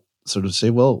people sort of say,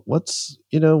 well, what is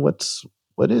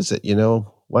it?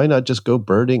 Why not just go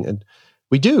birding? And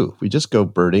we just go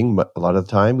birding a lot of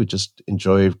the time. We just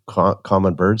enjoy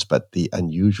common birds, but the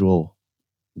unusual,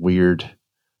 weird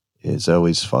is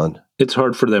always fun. It's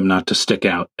hard for them not to stick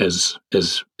out as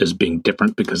being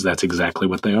different, because that's exactly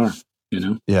what they are,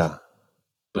 Yeah.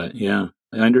 But yeah,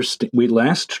 I understand.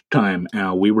 Last time,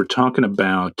 Al, we were talking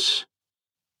about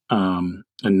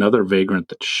another vagrant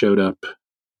that showed up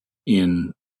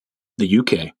in the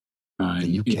UK.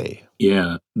 The UK.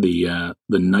 Yeah, the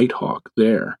nighthawk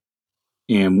there.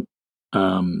 And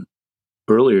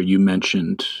earlier you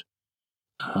mentioned,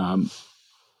 I'd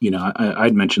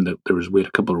mentioned that we had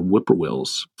a couple of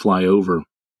whippoorwills fly over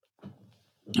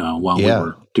while we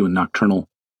were doing nocturnal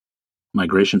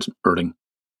migrations birding.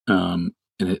 And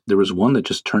there was one that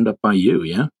just turned up by you,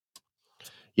 yeah?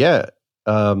 Yeah.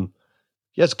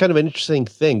 It's kind of an interesting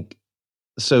thing.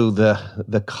 So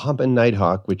the common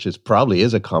nighthawk, which probably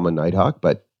is a common nighthawk,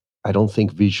 but I don't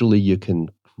think visually you can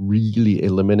really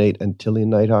eliminate Antillean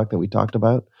nighthawk that we talked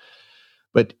about.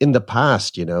 But in the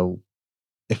past,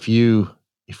 if you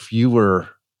were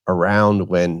around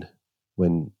when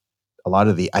a lot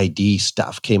of the ID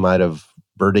stuff came out of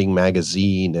Birding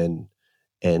Magazine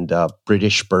and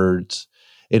British Birds,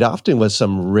 it often was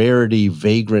some rarity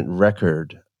vagrant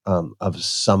record of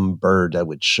some bird that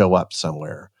would show up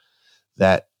somewhere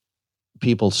that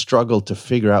people struggled to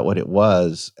figure out what it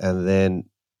was, and then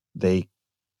they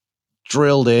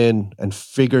drilled in and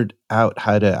figured out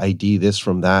how to ID this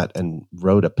from that and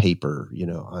wrote a paper,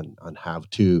 on how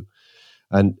to.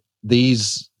 And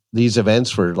these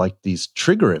events were like these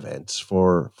trigger events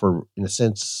for in a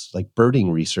sense, like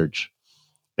birding research.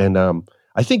 And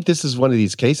I think this is one of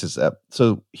these cases.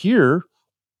 So here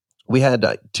we had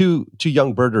two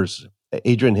young birders,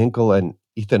 Adrian Hinkle and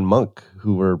Ethan Monk,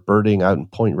 who were birding out in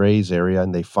Point Reyes area,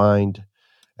 and they find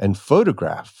and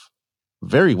photograph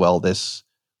very well this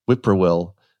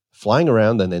whippoorwill flying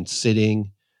around and then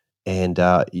sitting, and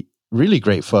really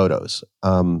great photos.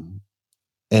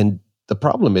 And the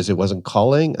problem is it wasn't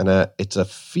calling, and it's a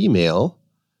female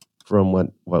from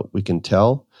what we can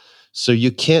tell. So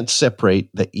you can't separate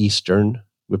the Eastern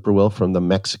whippoorwill from the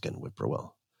Mexican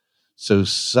whippoorwill. So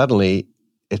suddenly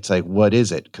it's like, what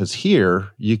is it? Because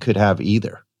here you could have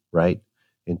either, right?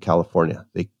 In California,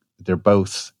 they're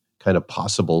both kind of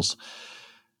possibles.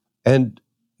 And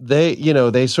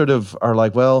they sort of are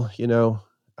like, well,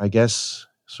 I guess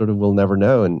sort of we'll never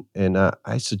know. And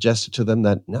I suggested to them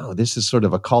that, no, this is sort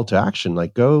of a call to action.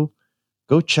 Like, go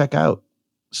check out,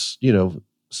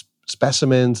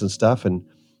 specimens and stuff. And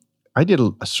I did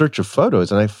a search of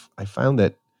photos, and I found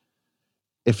that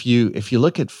if you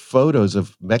look at photos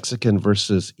of Mexican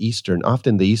versus Eastern,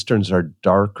 often the Easterns are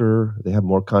darker. They have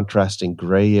more contrasting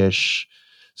grayish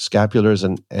scapulars,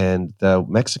 and the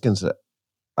Mexicans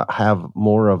have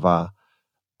more of a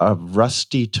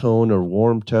rusty tone or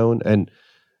warm tone. And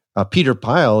Peter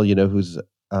Pyle, who's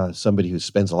somebody who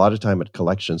spends a lot of time at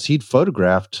collections. He'd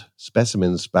photographed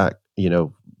specimens back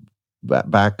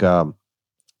a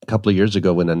couple of years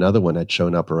ago when another one had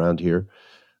shown up around here,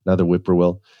 another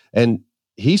whippoorwill, and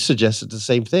he suggested the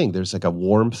same thing. There's like a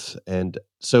warmth, and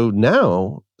so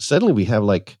now suddenly we have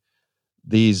like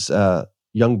these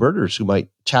young birders who might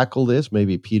tackle this.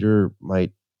 Maybe Peter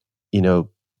might,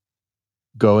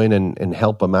 go in and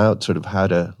help them out, sort of how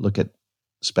to look at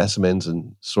specimens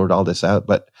and sort all this out.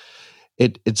 But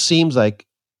it seems like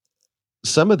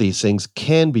some of these things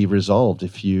can be resolved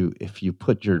if you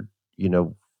put your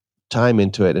time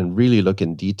into it and really look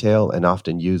in detail, and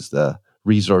often use the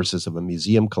resources of a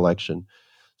museum collection.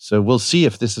 So we'll see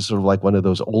if this is sort of like one of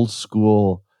those old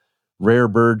school rare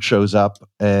bird shows up,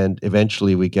 and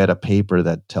eventually we get a paper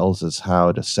that tells us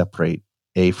how to separate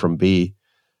A from B,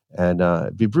 and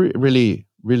it'd be really,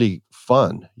 really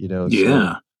fun, Yeah.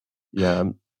 So, yeah.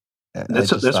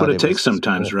 That's what it takes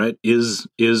sometimes, cool. Right? Is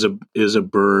a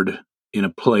bird in a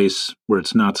place where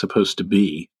it's not supposed to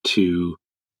be to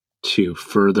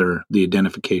further the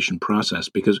identification process?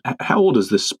 Because how old is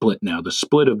this split now? The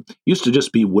split used to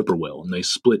just be whippoorwill, and they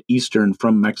split Eastern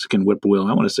from Mexican whippoorwill.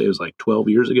 I want to say it was like 12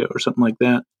 years ago or something like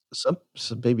that. Some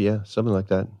maybe, yeah, something like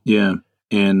that. Yeah,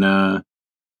 and I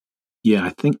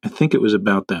think it was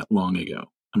about that long ago.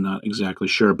 I'm not exactly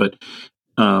sure, but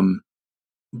people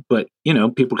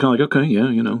are kind of like, okay, yeah,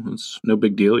 it's no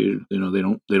big deal. They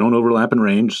don't overlap in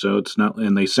range, so it's not,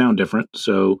 and they sound different,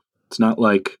 so it's not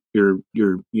like you're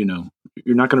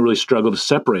not going to really struggle to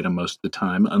separate them most of the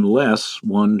time, unless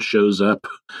one shows up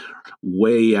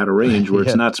way out of range where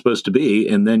it's not supposed to be,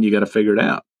 and then you got to figure it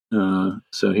out.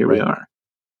 So here we are.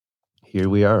 Here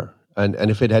we are. And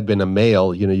if it had been a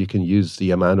male, you can use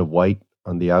the amount of white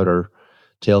on the outer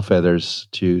tail feathers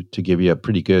to give you a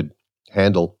pretty good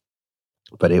handle.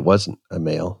 But it wasn't a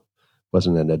male,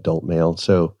 wasn't an adult male.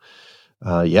 So,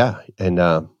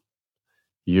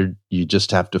 you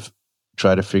just have to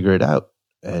try to figure it out.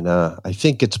 And I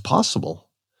think it's possible.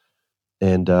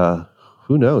 And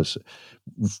who knows?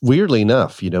 Weirdly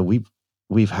enough,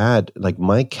 we've had, like,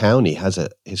 my county has a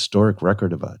historic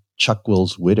record of a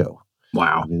Chuckwill's widow.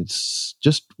 Wow. I mean, it's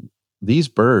just these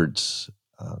birds,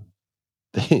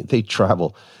 they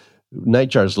travel.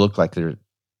 Nightjars look like they're,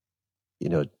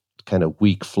 kind of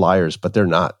weak flyers, but they're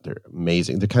not. They're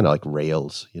amazing. They're kind of like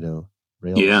rails, Rails,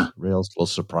 yeah. Rails will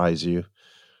surprise you.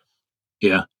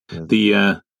 Yeah.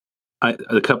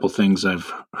 A couple things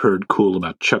I've heard cool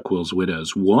about Chuckwill's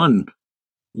widows. One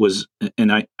was,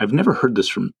 and I've never heard this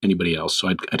from anybody else, so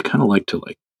I'd kind of like to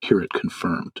hear it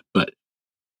confirmed. But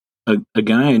a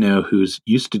guy I know who's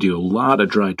used to do a lot of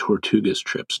dry Tortugas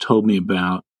trips told me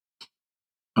about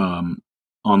on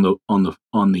the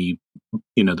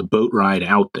the boat ride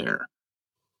out there,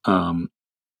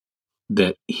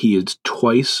 that he has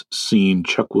twice seen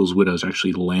Chuckwill's widows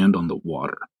actually land on the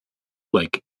water.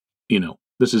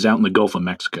 This is out in the Gulf of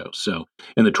Mexico. So,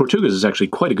 and the Tortugas is actually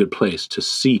quite a good place to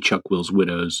see Chuckwill's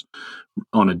widows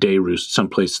on a day roost,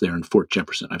 someplace there in Fort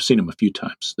Jefferson. I've seen them a few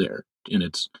times there, and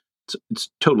it's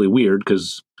totally weird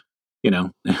because,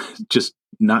 just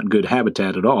not good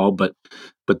habitat at all. But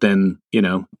then,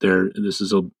 this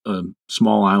is a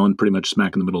small island pretty much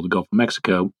smack in the middle of the Gulf of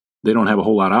Mexico. They don't have a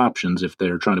whole lot of options if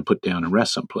they're trying to put down and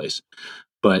rest someplace.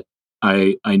 But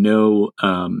I know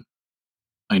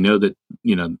that,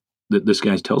 that this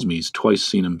guy tells me he's twice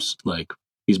seen them,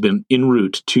 he's been en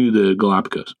route to the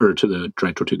Galapagos or to the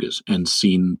dry Tortugas and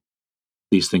seen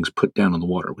these things put down on the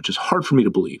water, which is hard for me to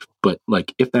believe. But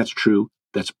if that's true,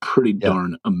 that's pretty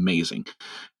darn amazing.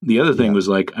 The other thing was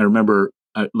I remember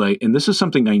and this is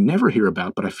something I never hear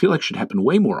about, but I feel like should happen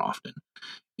way more often,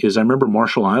 is I remember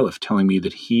Marshall Iliff telling me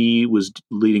that he was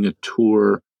leading a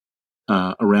tour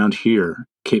around here,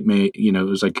 Cape May, it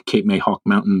was like Cape May Hawk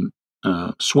Mountain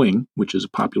swing, which is a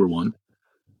popular one.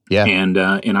 Yeah. And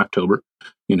in October,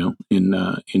 in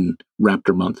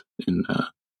Raptor month, in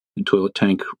toilet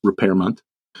tank repair month,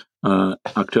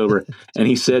 October. And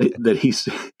he said that he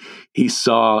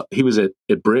was at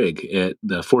Brig at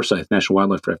the Forsyth National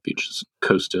Wildlife Refuge,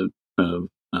 coast of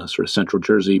sort of central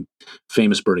Jersey,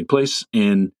 famous birding place.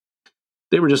 And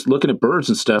they were just looking at birds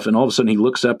and stuff. And all of a sudden he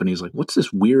looks up and he's like, what's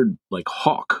this weird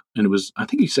hawk? And it was, I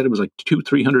think he said it was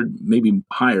 200-300, maybe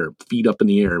higher feet up in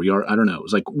the air. I don't know. It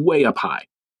was way up high.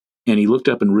 And he looked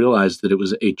up and realized that it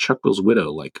was a Chuckwill's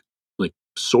widow, like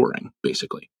soaring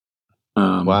basically.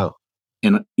 Wow.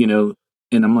 And, and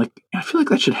I'm like, I feel like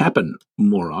that should happen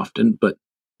more often, but,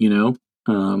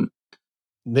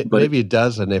 maybe it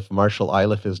does. And if Marshall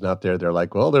Iliff is not there, they're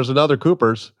like, well, there's another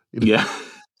Cooper's. Yeah.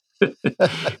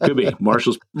 Could be.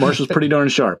 Marshall's pretty darn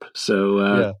sharp.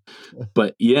 So,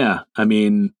 but yeah, I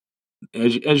mean,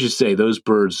 as you say, those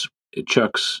birds,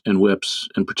 chucks and whips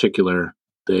in particular,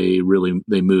 they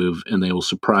move and they will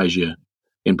surprise you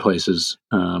in places.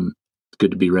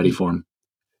 Good to be ready for them.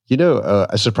 You know,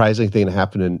 a surprising thing that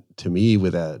happened to me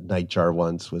with a nightjar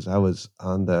once was I was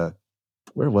on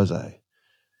where was I?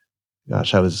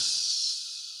 Gosh, I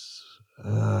was,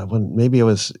 maybe it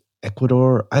was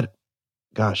Ecuador. I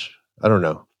don't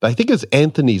know. I think it's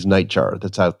Anthony's nightjar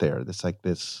that's out there. That's like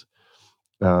this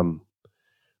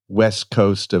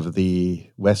west of the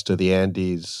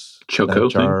Andes choco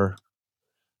nightjar.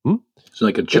 It's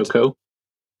like a choco.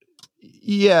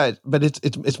 Yeah, but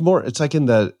it's more. It's like in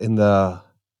the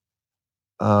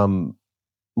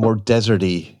more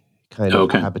deserty kind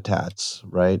of habitats,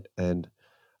 right? And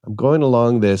I'm going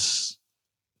along this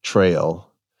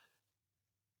trail,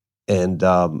 and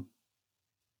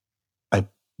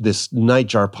this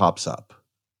nightjar pops up,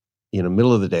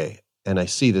 middle of the day, and I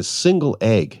see this single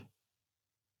egg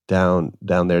down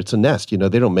there. It's a nest. They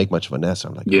don't make much of a nest.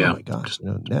 I'm like, oh my gosh,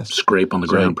 nest. Scrape on the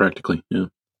ground practically. Yeah.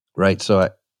 Right. So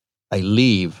I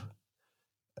leave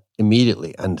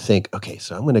immediately and think, okay,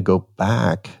 so I'm going to go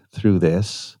back through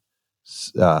this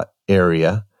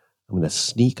area. I'm going to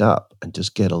sneak up and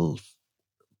just get a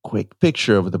quick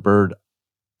picture of the bird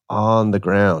on the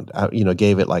ground. I,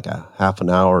 gave it like a half an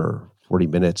hour or 40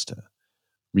 minutes to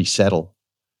resettle.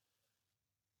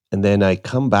 And then I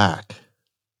come back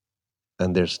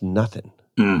and there's nothing.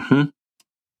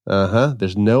 Mm-hmm.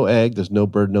 There's no egg, there's no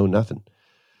bird, no nothing.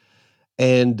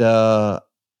 And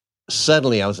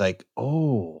suddenly I was like,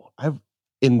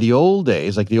 in the old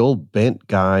days, like the old bent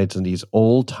guides and these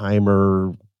old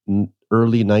timer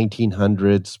early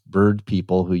 1900s bird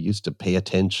people who used to pay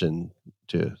attention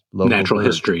to local natural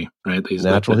birds, history, right?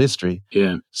 Natural history,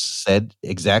 said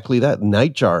exactly that.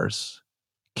 Nightjars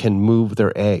can move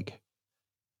their egg.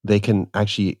 They can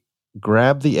actually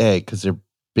grab the egg because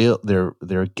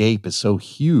their gape is so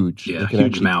huge. Yeah, they can huge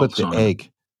actually mouths put the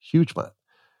egg, huge mouth,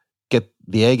 get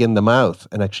the egg in the mouth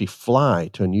and actually fly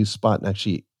to a new spot and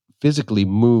actually physically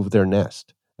move their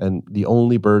nest. And the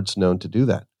only birds known to do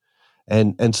that.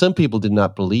 And some people did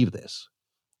not believe this,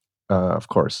 of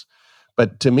course.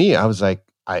 But to me, I was like,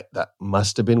 that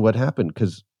must have been what happened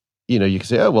because, you can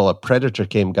say, oh, well, a predator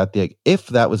came and got the egg. If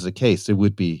that was the case, it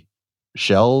would be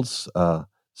shells,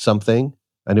 something,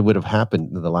 and it would have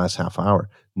happened in the last half hour.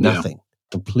 Nothing,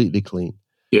 completely clean.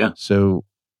 Yeah. So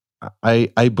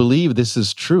I believe this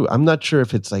is true. I'm not sure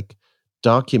if it's like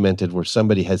documented where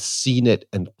somebody has seen it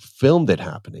and filmed it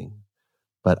happening,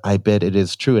 but I bet it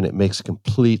is true and it makes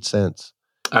complete sense.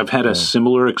 I've had a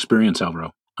similar experience,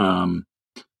 Alvaro.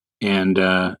 And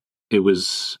it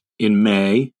was in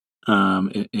May.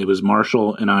 It was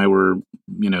Marshall and I were,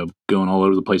 going all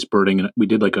over the place birding, and we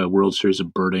did like a World Series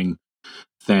of birding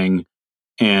thing,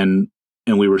 and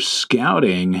we were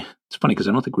scouting. It's funny because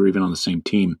I don't think we were even on the same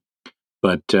team,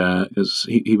 but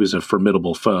he was a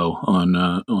formidable foe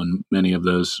on many of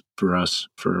those for us,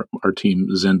 for our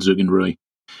team, Zen Zugenrui,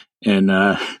 and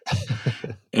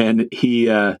and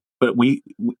he. But we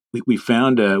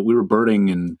found we were birding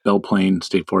in Belle Plaine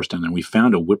State Forest down there. And we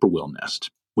found a whippoorwill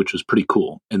nest, which was pretty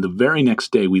cool. And the very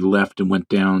next day, we left and went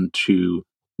down to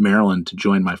Maryland to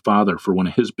join my father for one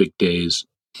of his big days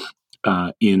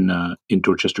in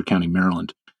Dorchester County,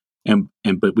 Maryland.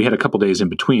 But we had a couple days in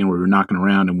between where we were knocking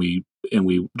around, and we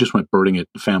just went birding at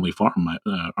the family farm,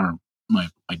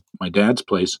 my dad's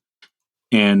place,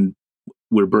 and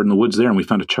we were birding the woods there, and we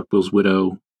found a Chuck-Will's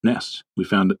widow nest.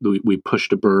 We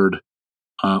pushed a bird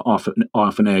off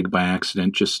an egg by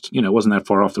accident. Just it wasn't that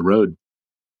far off the road,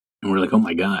 and we're like, oh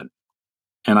my god!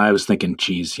 And I was thinking,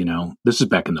 geez, this is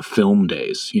back in the film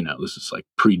days. This is like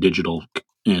pre-digital,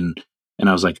 and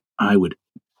I was like, I would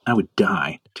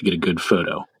die to get a good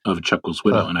photo of a Chuck-Will's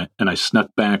widow, and I snuck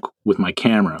back with my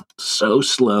camera so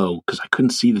slow because I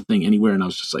couldn't see the thing anywhere, and I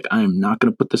was just like, I am not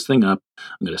going to put this thing up.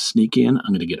 I'm going to sneak in, I'm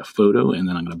going to get a photo, and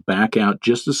then I'm going to back out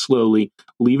just as slowly,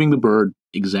 leaving the bird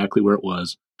exactly where it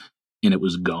was, and it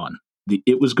was gone.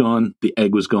 It was gone. The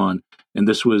egg was gone, and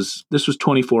this was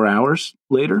 24 hours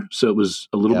later, so it was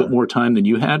a little bit more time than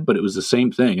you had, but it was the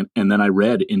same thing. And then I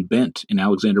read in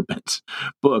Alexander Bent's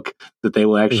book, that they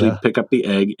will actually pick up the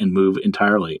egg and move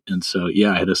entirely. And so,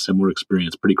 I had a similar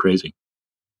experience. Pretty crazy.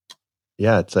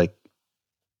 Yeah, it's like,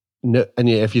 no, and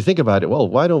if you think about it, well,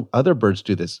 why don't other birds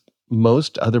do this?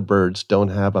 Most other birds don't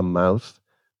have a mouth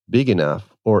big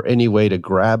enough or any way to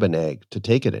grab an egg to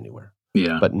take it anywhere.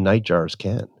 Yeah, but nightjars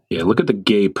can. Yeah, look at the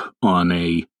gape on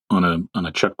a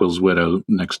Chuck-Will's widow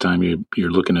next time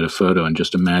you're looking at a photo, and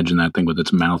just imagine that thing with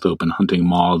its mouth open, hunting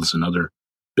moths and other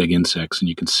big insects, and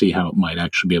you can see how it might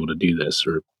actually be able to do this.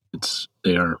 Or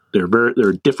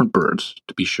they're different birds,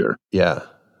 to be sure. Yeah,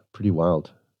 pretty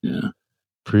wild. Yeah.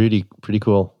 Pretty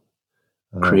cool.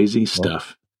 Crazy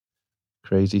stuff.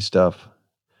 Crazy stuff.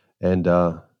 And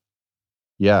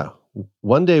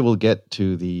one day we'll get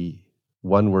to the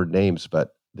one-word names,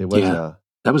 but there was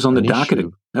that was on the docket.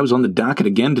 Issue. That was on the docket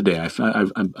again today. I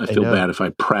feel bad if I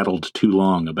prattled too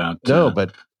long about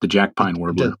but the Jack Pine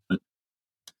warbler.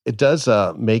 It does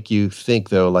make you think,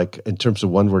 though, like in terms of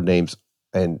one-word names,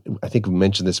 and I think we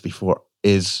mentioned this before,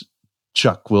 is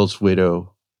Chuck Will's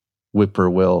widow,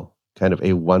 Whippoorwill, kind of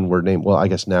a one-word name? Well, I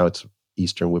guess now it's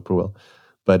Eastern Whippoorwill.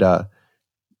 But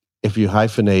if you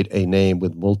hyphenate a name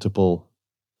with multiple,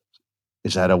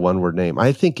 is that a one-word name?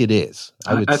 I think it is.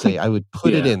 I would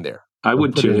put it in there. I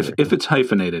would too. If it's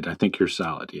hyphenated, I think you're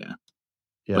solid, yeah.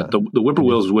 But the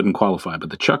Whippoorwills wouldn't qualify, but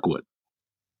the Chuck would.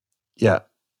 Yeah.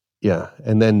 Yeah.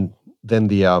 And then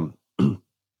the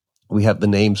we have the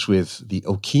names with the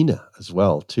Okina as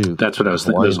well, too. That's what I was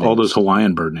thinking. All those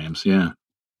Hawaiian bird names, yeah.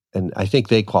 And I think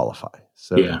they qualify.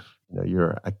 So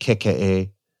you're a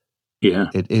Kekee. Yeah.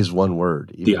 It is one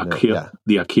word. The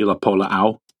Akila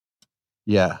Pola'au.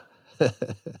 Yeah.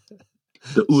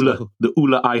 the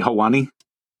Ula Ai Hawani.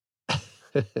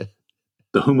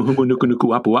 The Humu Humu Nuku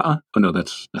Nuku Apua'a. Oh no,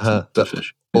 that's the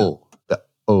fish.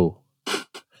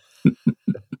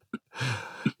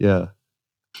 Yeah.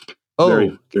 Oh,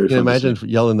 very, very can you imagine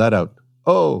yelling that out?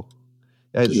 Oh,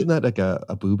 yeah, isn't that like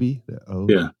a booby? Oh,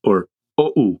 yeah, or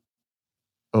oh,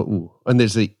 and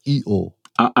there's the e-o.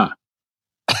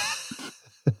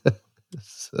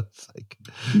 So it's like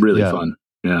really fun.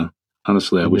 Yeah,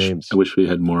 honestly, I wish we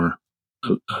had more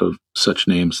of such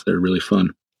names. They're really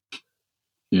fun.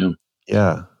 Yeah,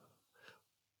 yeah.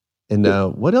 And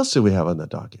what else do we have on the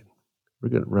docket? We're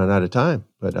going to run out of time,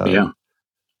 but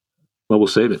well, we'll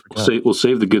save it. We'll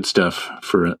save the good stuff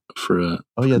for.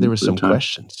 There were some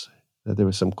questions. There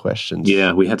were some questions.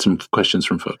 Yeah, we had some questions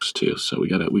from folks too, so we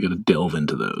gotta delve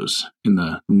into those in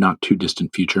the not too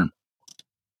distant future.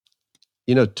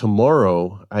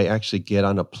 Tomorrow I actually get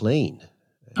on a plane.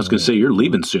 I was going to say you're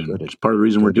leaving soon. It's part of the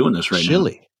reason we're doing this right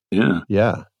Chile. now.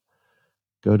 Yeah.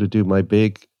 Go to do my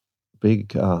big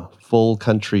full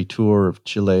country tour of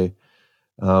Chile.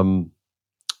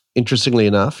 Interestingly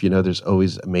enough, there's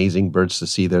always amazing birds to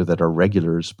see there that are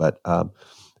regulars, but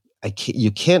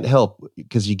you can't help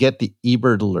because you get the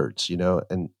eBird alerts,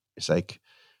 and it's like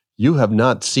you have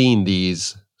not seen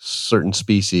these certain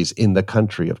species in the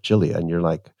country of Chile, and you're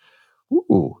like,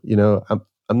 ooh,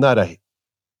 I'm not as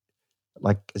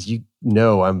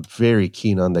I'm very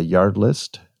keen on the yard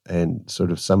list and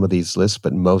sort of some of these lists,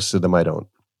 but most of them I don't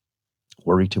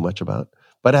worry too much about.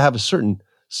 But I have a certain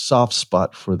soft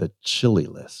spot for the Chile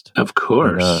list. Of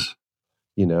course.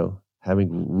 And,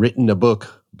 having written a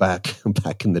book back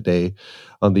in the day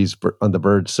on the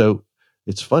birds. So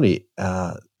it's funny.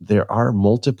 There are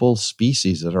multiple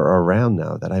species that are around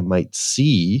now that I might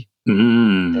see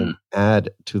and add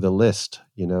to the list,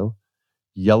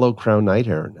 Yellow crown night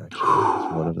heron actually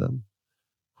is one of them.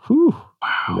 Whew.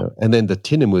 Wow. And then the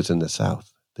tinamus in the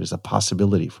south. There's a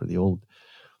possibility for the old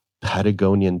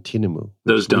Patagonian tinamu.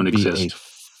 Those don't exist. A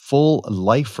full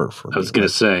lifer for me. I was going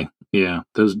to say, yeah,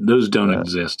 those don't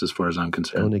exist as far as I'm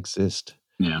concerned. Don't exist.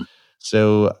 Yeah.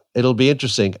 So it'll be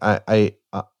interesting. I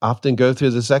often go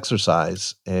through this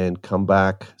exercise and come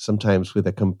back sometimes with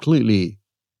a completely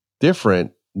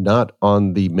different, not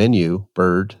on the menu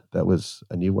bird. That was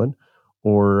a new one.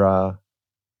 Or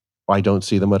I don't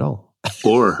see them at all.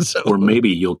 Or maybe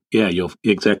you'll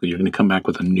exactly. You're going to come back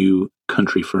with a new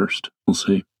country first. We'll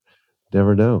see.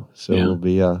 Never know. So it'll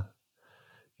be,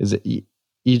 is it,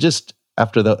 you just,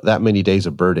 after that many days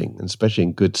of birding, and especially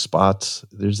in good spots,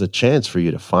 there's a chance for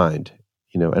you to find,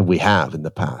 and we have in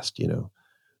the past,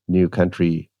 new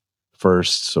country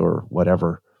firsts or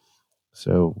whatever.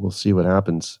 So we'll see what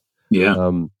happens. Yeah.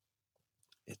 And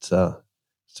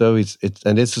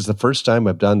this is the first time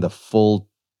I've done the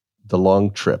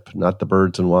long trip, not the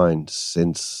birds and wine,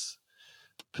 since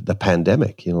the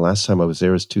pandemic. Last time I was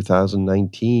there was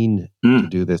 2019 to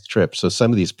do this trip. So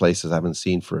some of these places I haven't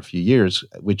seen for a few years,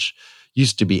 which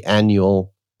used to be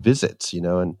annual visits,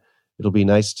 and it'll be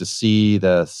nice to see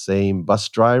the same bus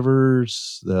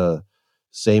drivers, the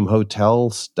same hotel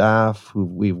staff who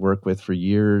we've worked with for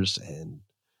years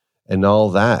and all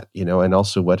that, and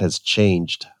also what has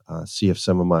changed. See if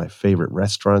some of my favorite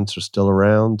restaurants are still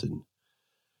around. And,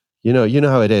 you know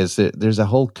how it is. There's a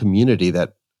whole community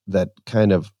that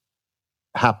kind of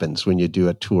happens when you do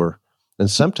a tour. And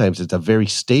sometimes it's a very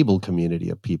stable community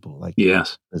of people, like the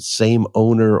same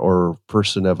owner or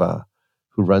person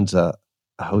who runs a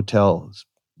hotel is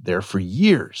there for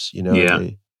years.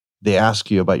 They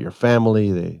ask you about your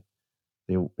family.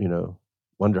 They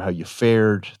wonder how you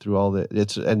fared through all that.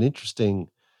 It's an interesting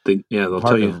they'll part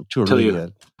tell you, of touring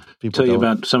that people tell you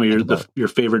about some of your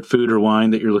favorite food or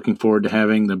wine that you're looking forward to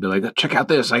having. They'll be like, check out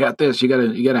this. I got this. You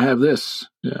gotta have this.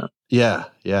 Yeah. Yeah.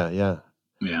 That's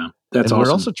and awesome.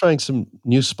 We're also trying some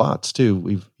new spots too.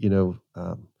 We've,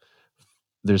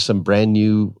 there's some brand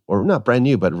new, or not brand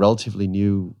new, but relatively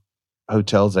new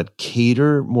hotels that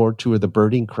cater more to the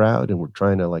birding crowd, and we're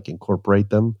trying to like incorporate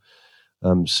them.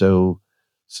 So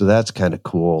that's kind of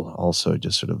cool. Also,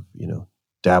 just sort of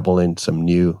dabble in some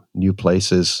new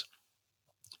places,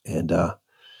 and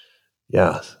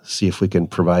see if we can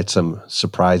provide some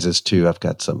surprises too. I've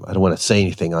got some. I don't want to say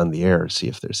anything on the air. See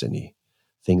if there's any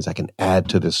things I can add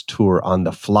to this tour on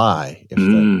the fly if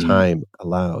the time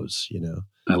allows.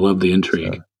 I love the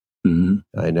intrigue.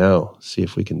 I know. See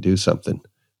if we can do something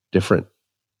different,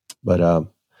 but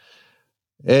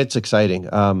it's exciting.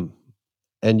 And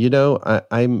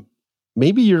I'm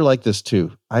maybe you're like this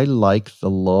too. I like the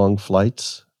long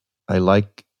flights. I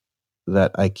like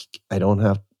that I don't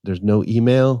have. There's no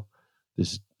email.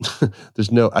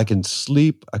 There's no. I can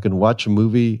sleep. I can watch a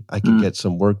movie. I can get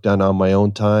some work done on my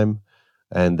own time,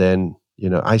 and then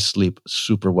I sleep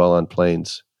super well on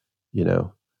planes.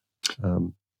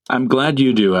 I'm glad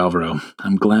you do, Alvaro.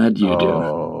 I'm glad you do.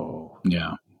 Oh,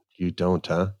 yeah. You don't,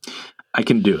 huh? I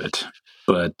can do it,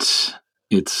 but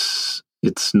it's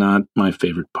not my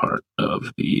favorite part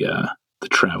of the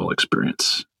travel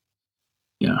experience.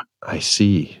 Yeah. I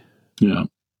see. Yeah.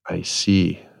 I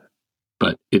see.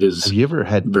 But it is. Have you ever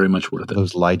had very much worth it?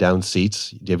 Those lie down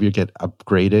seats? Do you ever get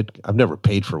upgraded? I've never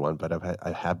paid for one, but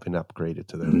I have been upgraded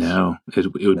to those. No,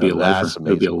 it would be a lifer. It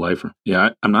would be a lifer. Yeah,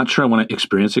 I'm not sure I want to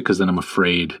experience it because then I'm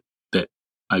afraid that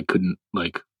I couldn't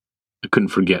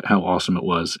forget how awesome it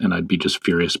was, and I'd be just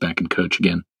furious back in coach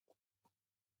again.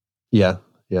 Yeah.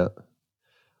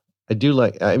 I do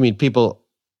like. I mean, people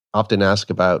often ask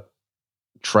about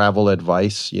travel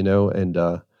advice, and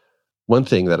one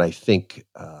thing that I think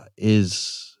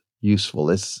is useful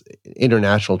is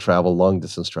international travel, long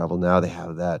distance travel. Now they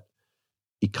have that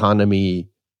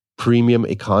premium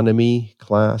economy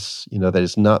class, that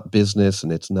is not business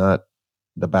and it's not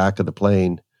the back of the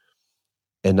plane.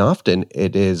 And often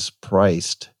it is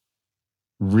priced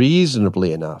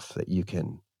reasonably enough that you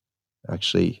can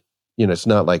actually, it's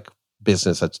not like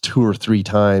business that's 2 or 3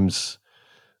 times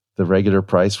the regular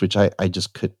price, which I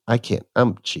can't.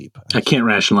 I'm cheap. I can't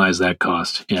rationalize that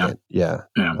cost. Yeah. Yeah.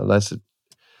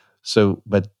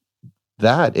 But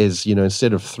that is,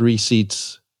 instead of 3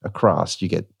 seats across, you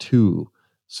get 2.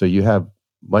 So you have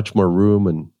much more room,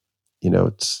 and,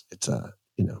 it's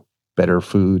better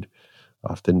food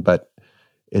often, but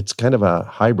it's kind of a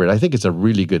hybrid. I think it's a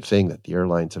really good thing that the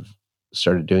airlines have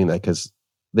started doing that, because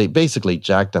they basically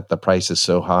jacked up the prices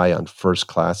so high on first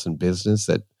class and business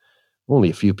that only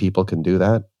a few people can do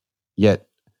that. Yet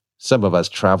some of us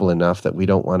travel enough that we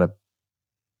don't want to,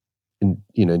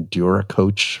 endure a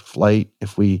coach flight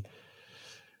I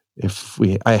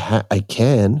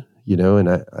can, and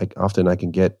I often I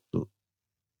can get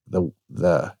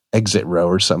the exit row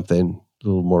or something, a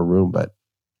little more room, but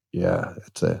yeah,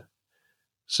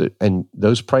 and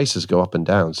those prices go up and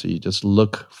down. So you just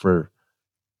look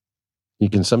you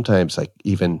can sometimes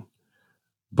even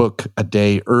book a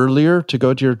day earlier to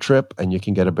go to your trip, and you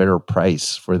can get a better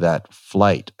price for that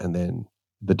flight. And then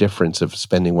the difference of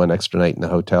spending one extra night in the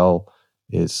hotel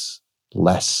is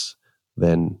less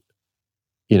than,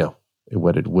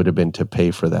 what it would have been to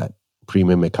pay for that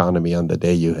premium economy on the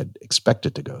day you had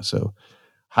expected to go. So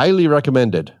highly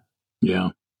recommended. Yeah.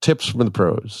 Tips from the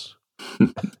pros.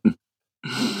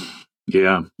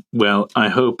 Yeah. Well, I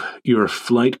hope your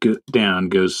flight down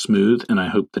goes smooth, and I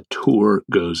hope the tour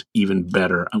goes even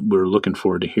better. We're looking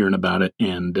forward to hearing about it.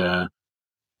 And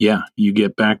you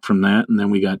get back from that, and then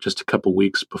we got just a couple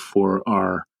weeks before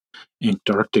our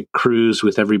Antarctic cruise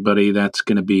with everybody. That's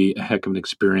going to be a heck of an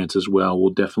experience as well.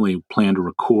 We'll definitely plan to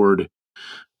record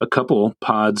a couple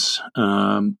pods,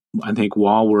 I think,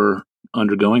 while we're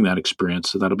undergoing that experience.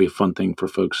 So that'll be a fun thing for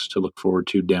folks to look forward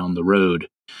to down the road.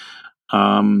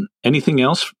 Anything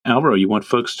else, Alvaro, you want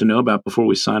folks to know about before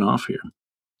we sign off here?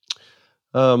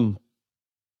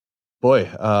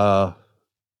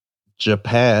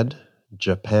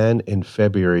 Japan in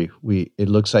February. It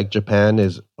looks like Japan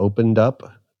is opened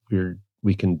up.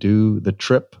 We can do the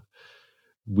trip.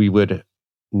 We would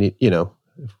need,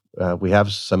 we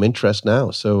have some interest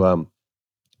now. So,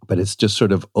 but it's just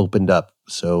sort of opened up.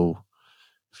 So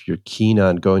if you're keen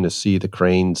on going to see the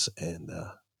cranes and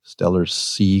the stellar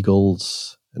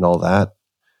seagulls and all that,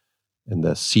 and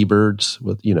the seabirds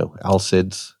with,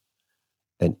 alcids,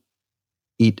 and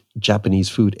eat Japanese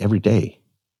food every day,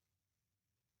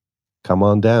 come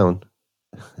on down.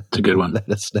 It's a good one. Let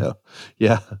us know.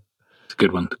 Yeah. It's a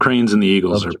good one. The cranes and the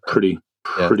eagles are pretty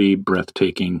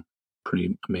breathtaking,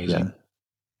 pretty amazing.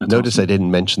 Yeah. Notice awesome. I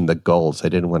didn't mention the gulls. I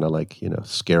didn't want to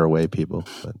scare away people,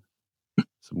 but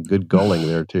some good gulling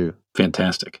there too.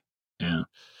 Fantastic. Yeah.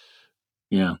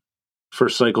 Yeah.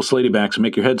 First cycle slatybacks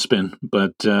make your head spin,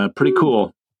 but pretty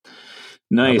cool.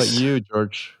 Nice. How about you,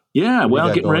 George? Yeah.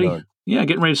 Well, getting ready.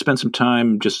 Getting ready to spend some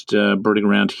time just birding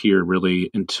around here really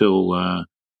until I'm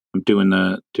doing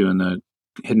the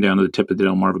heading down to the tip of the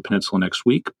Delmarva Peninsula next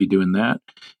week. Be doing that.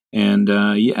 And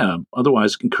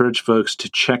otherwise, encourage folks to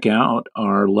check out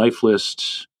our Life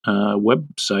List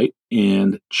website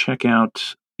and check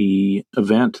out the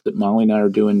event that Molly and I are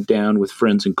doing down with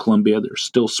friends in Columbia. There's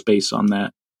still space on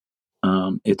that.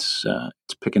 It's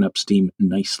picking up steam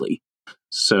nicely.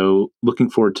 So looking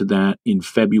forward to that in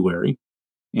February.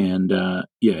 And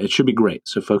it should be great.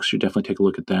 So folks should definitely take a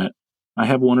look at that. I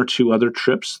have one or two other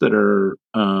trips that are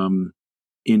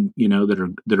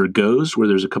that are goes where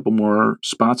there's a couple more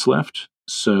spots left.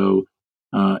 So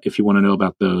if you want to know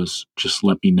about those, just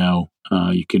let me know.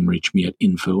 You can reach me at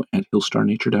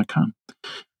info@hillstarnature.com.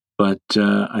 But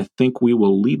I think we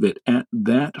will leave it at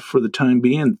that for the time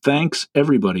being. Thanks,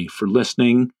 everybody, for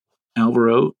listening.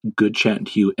 Alvaro, good chatting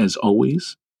to you as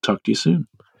always. Talk to you soon.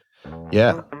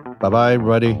 Yeah. Bye-bye,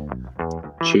 everybody.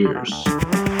 Cheers.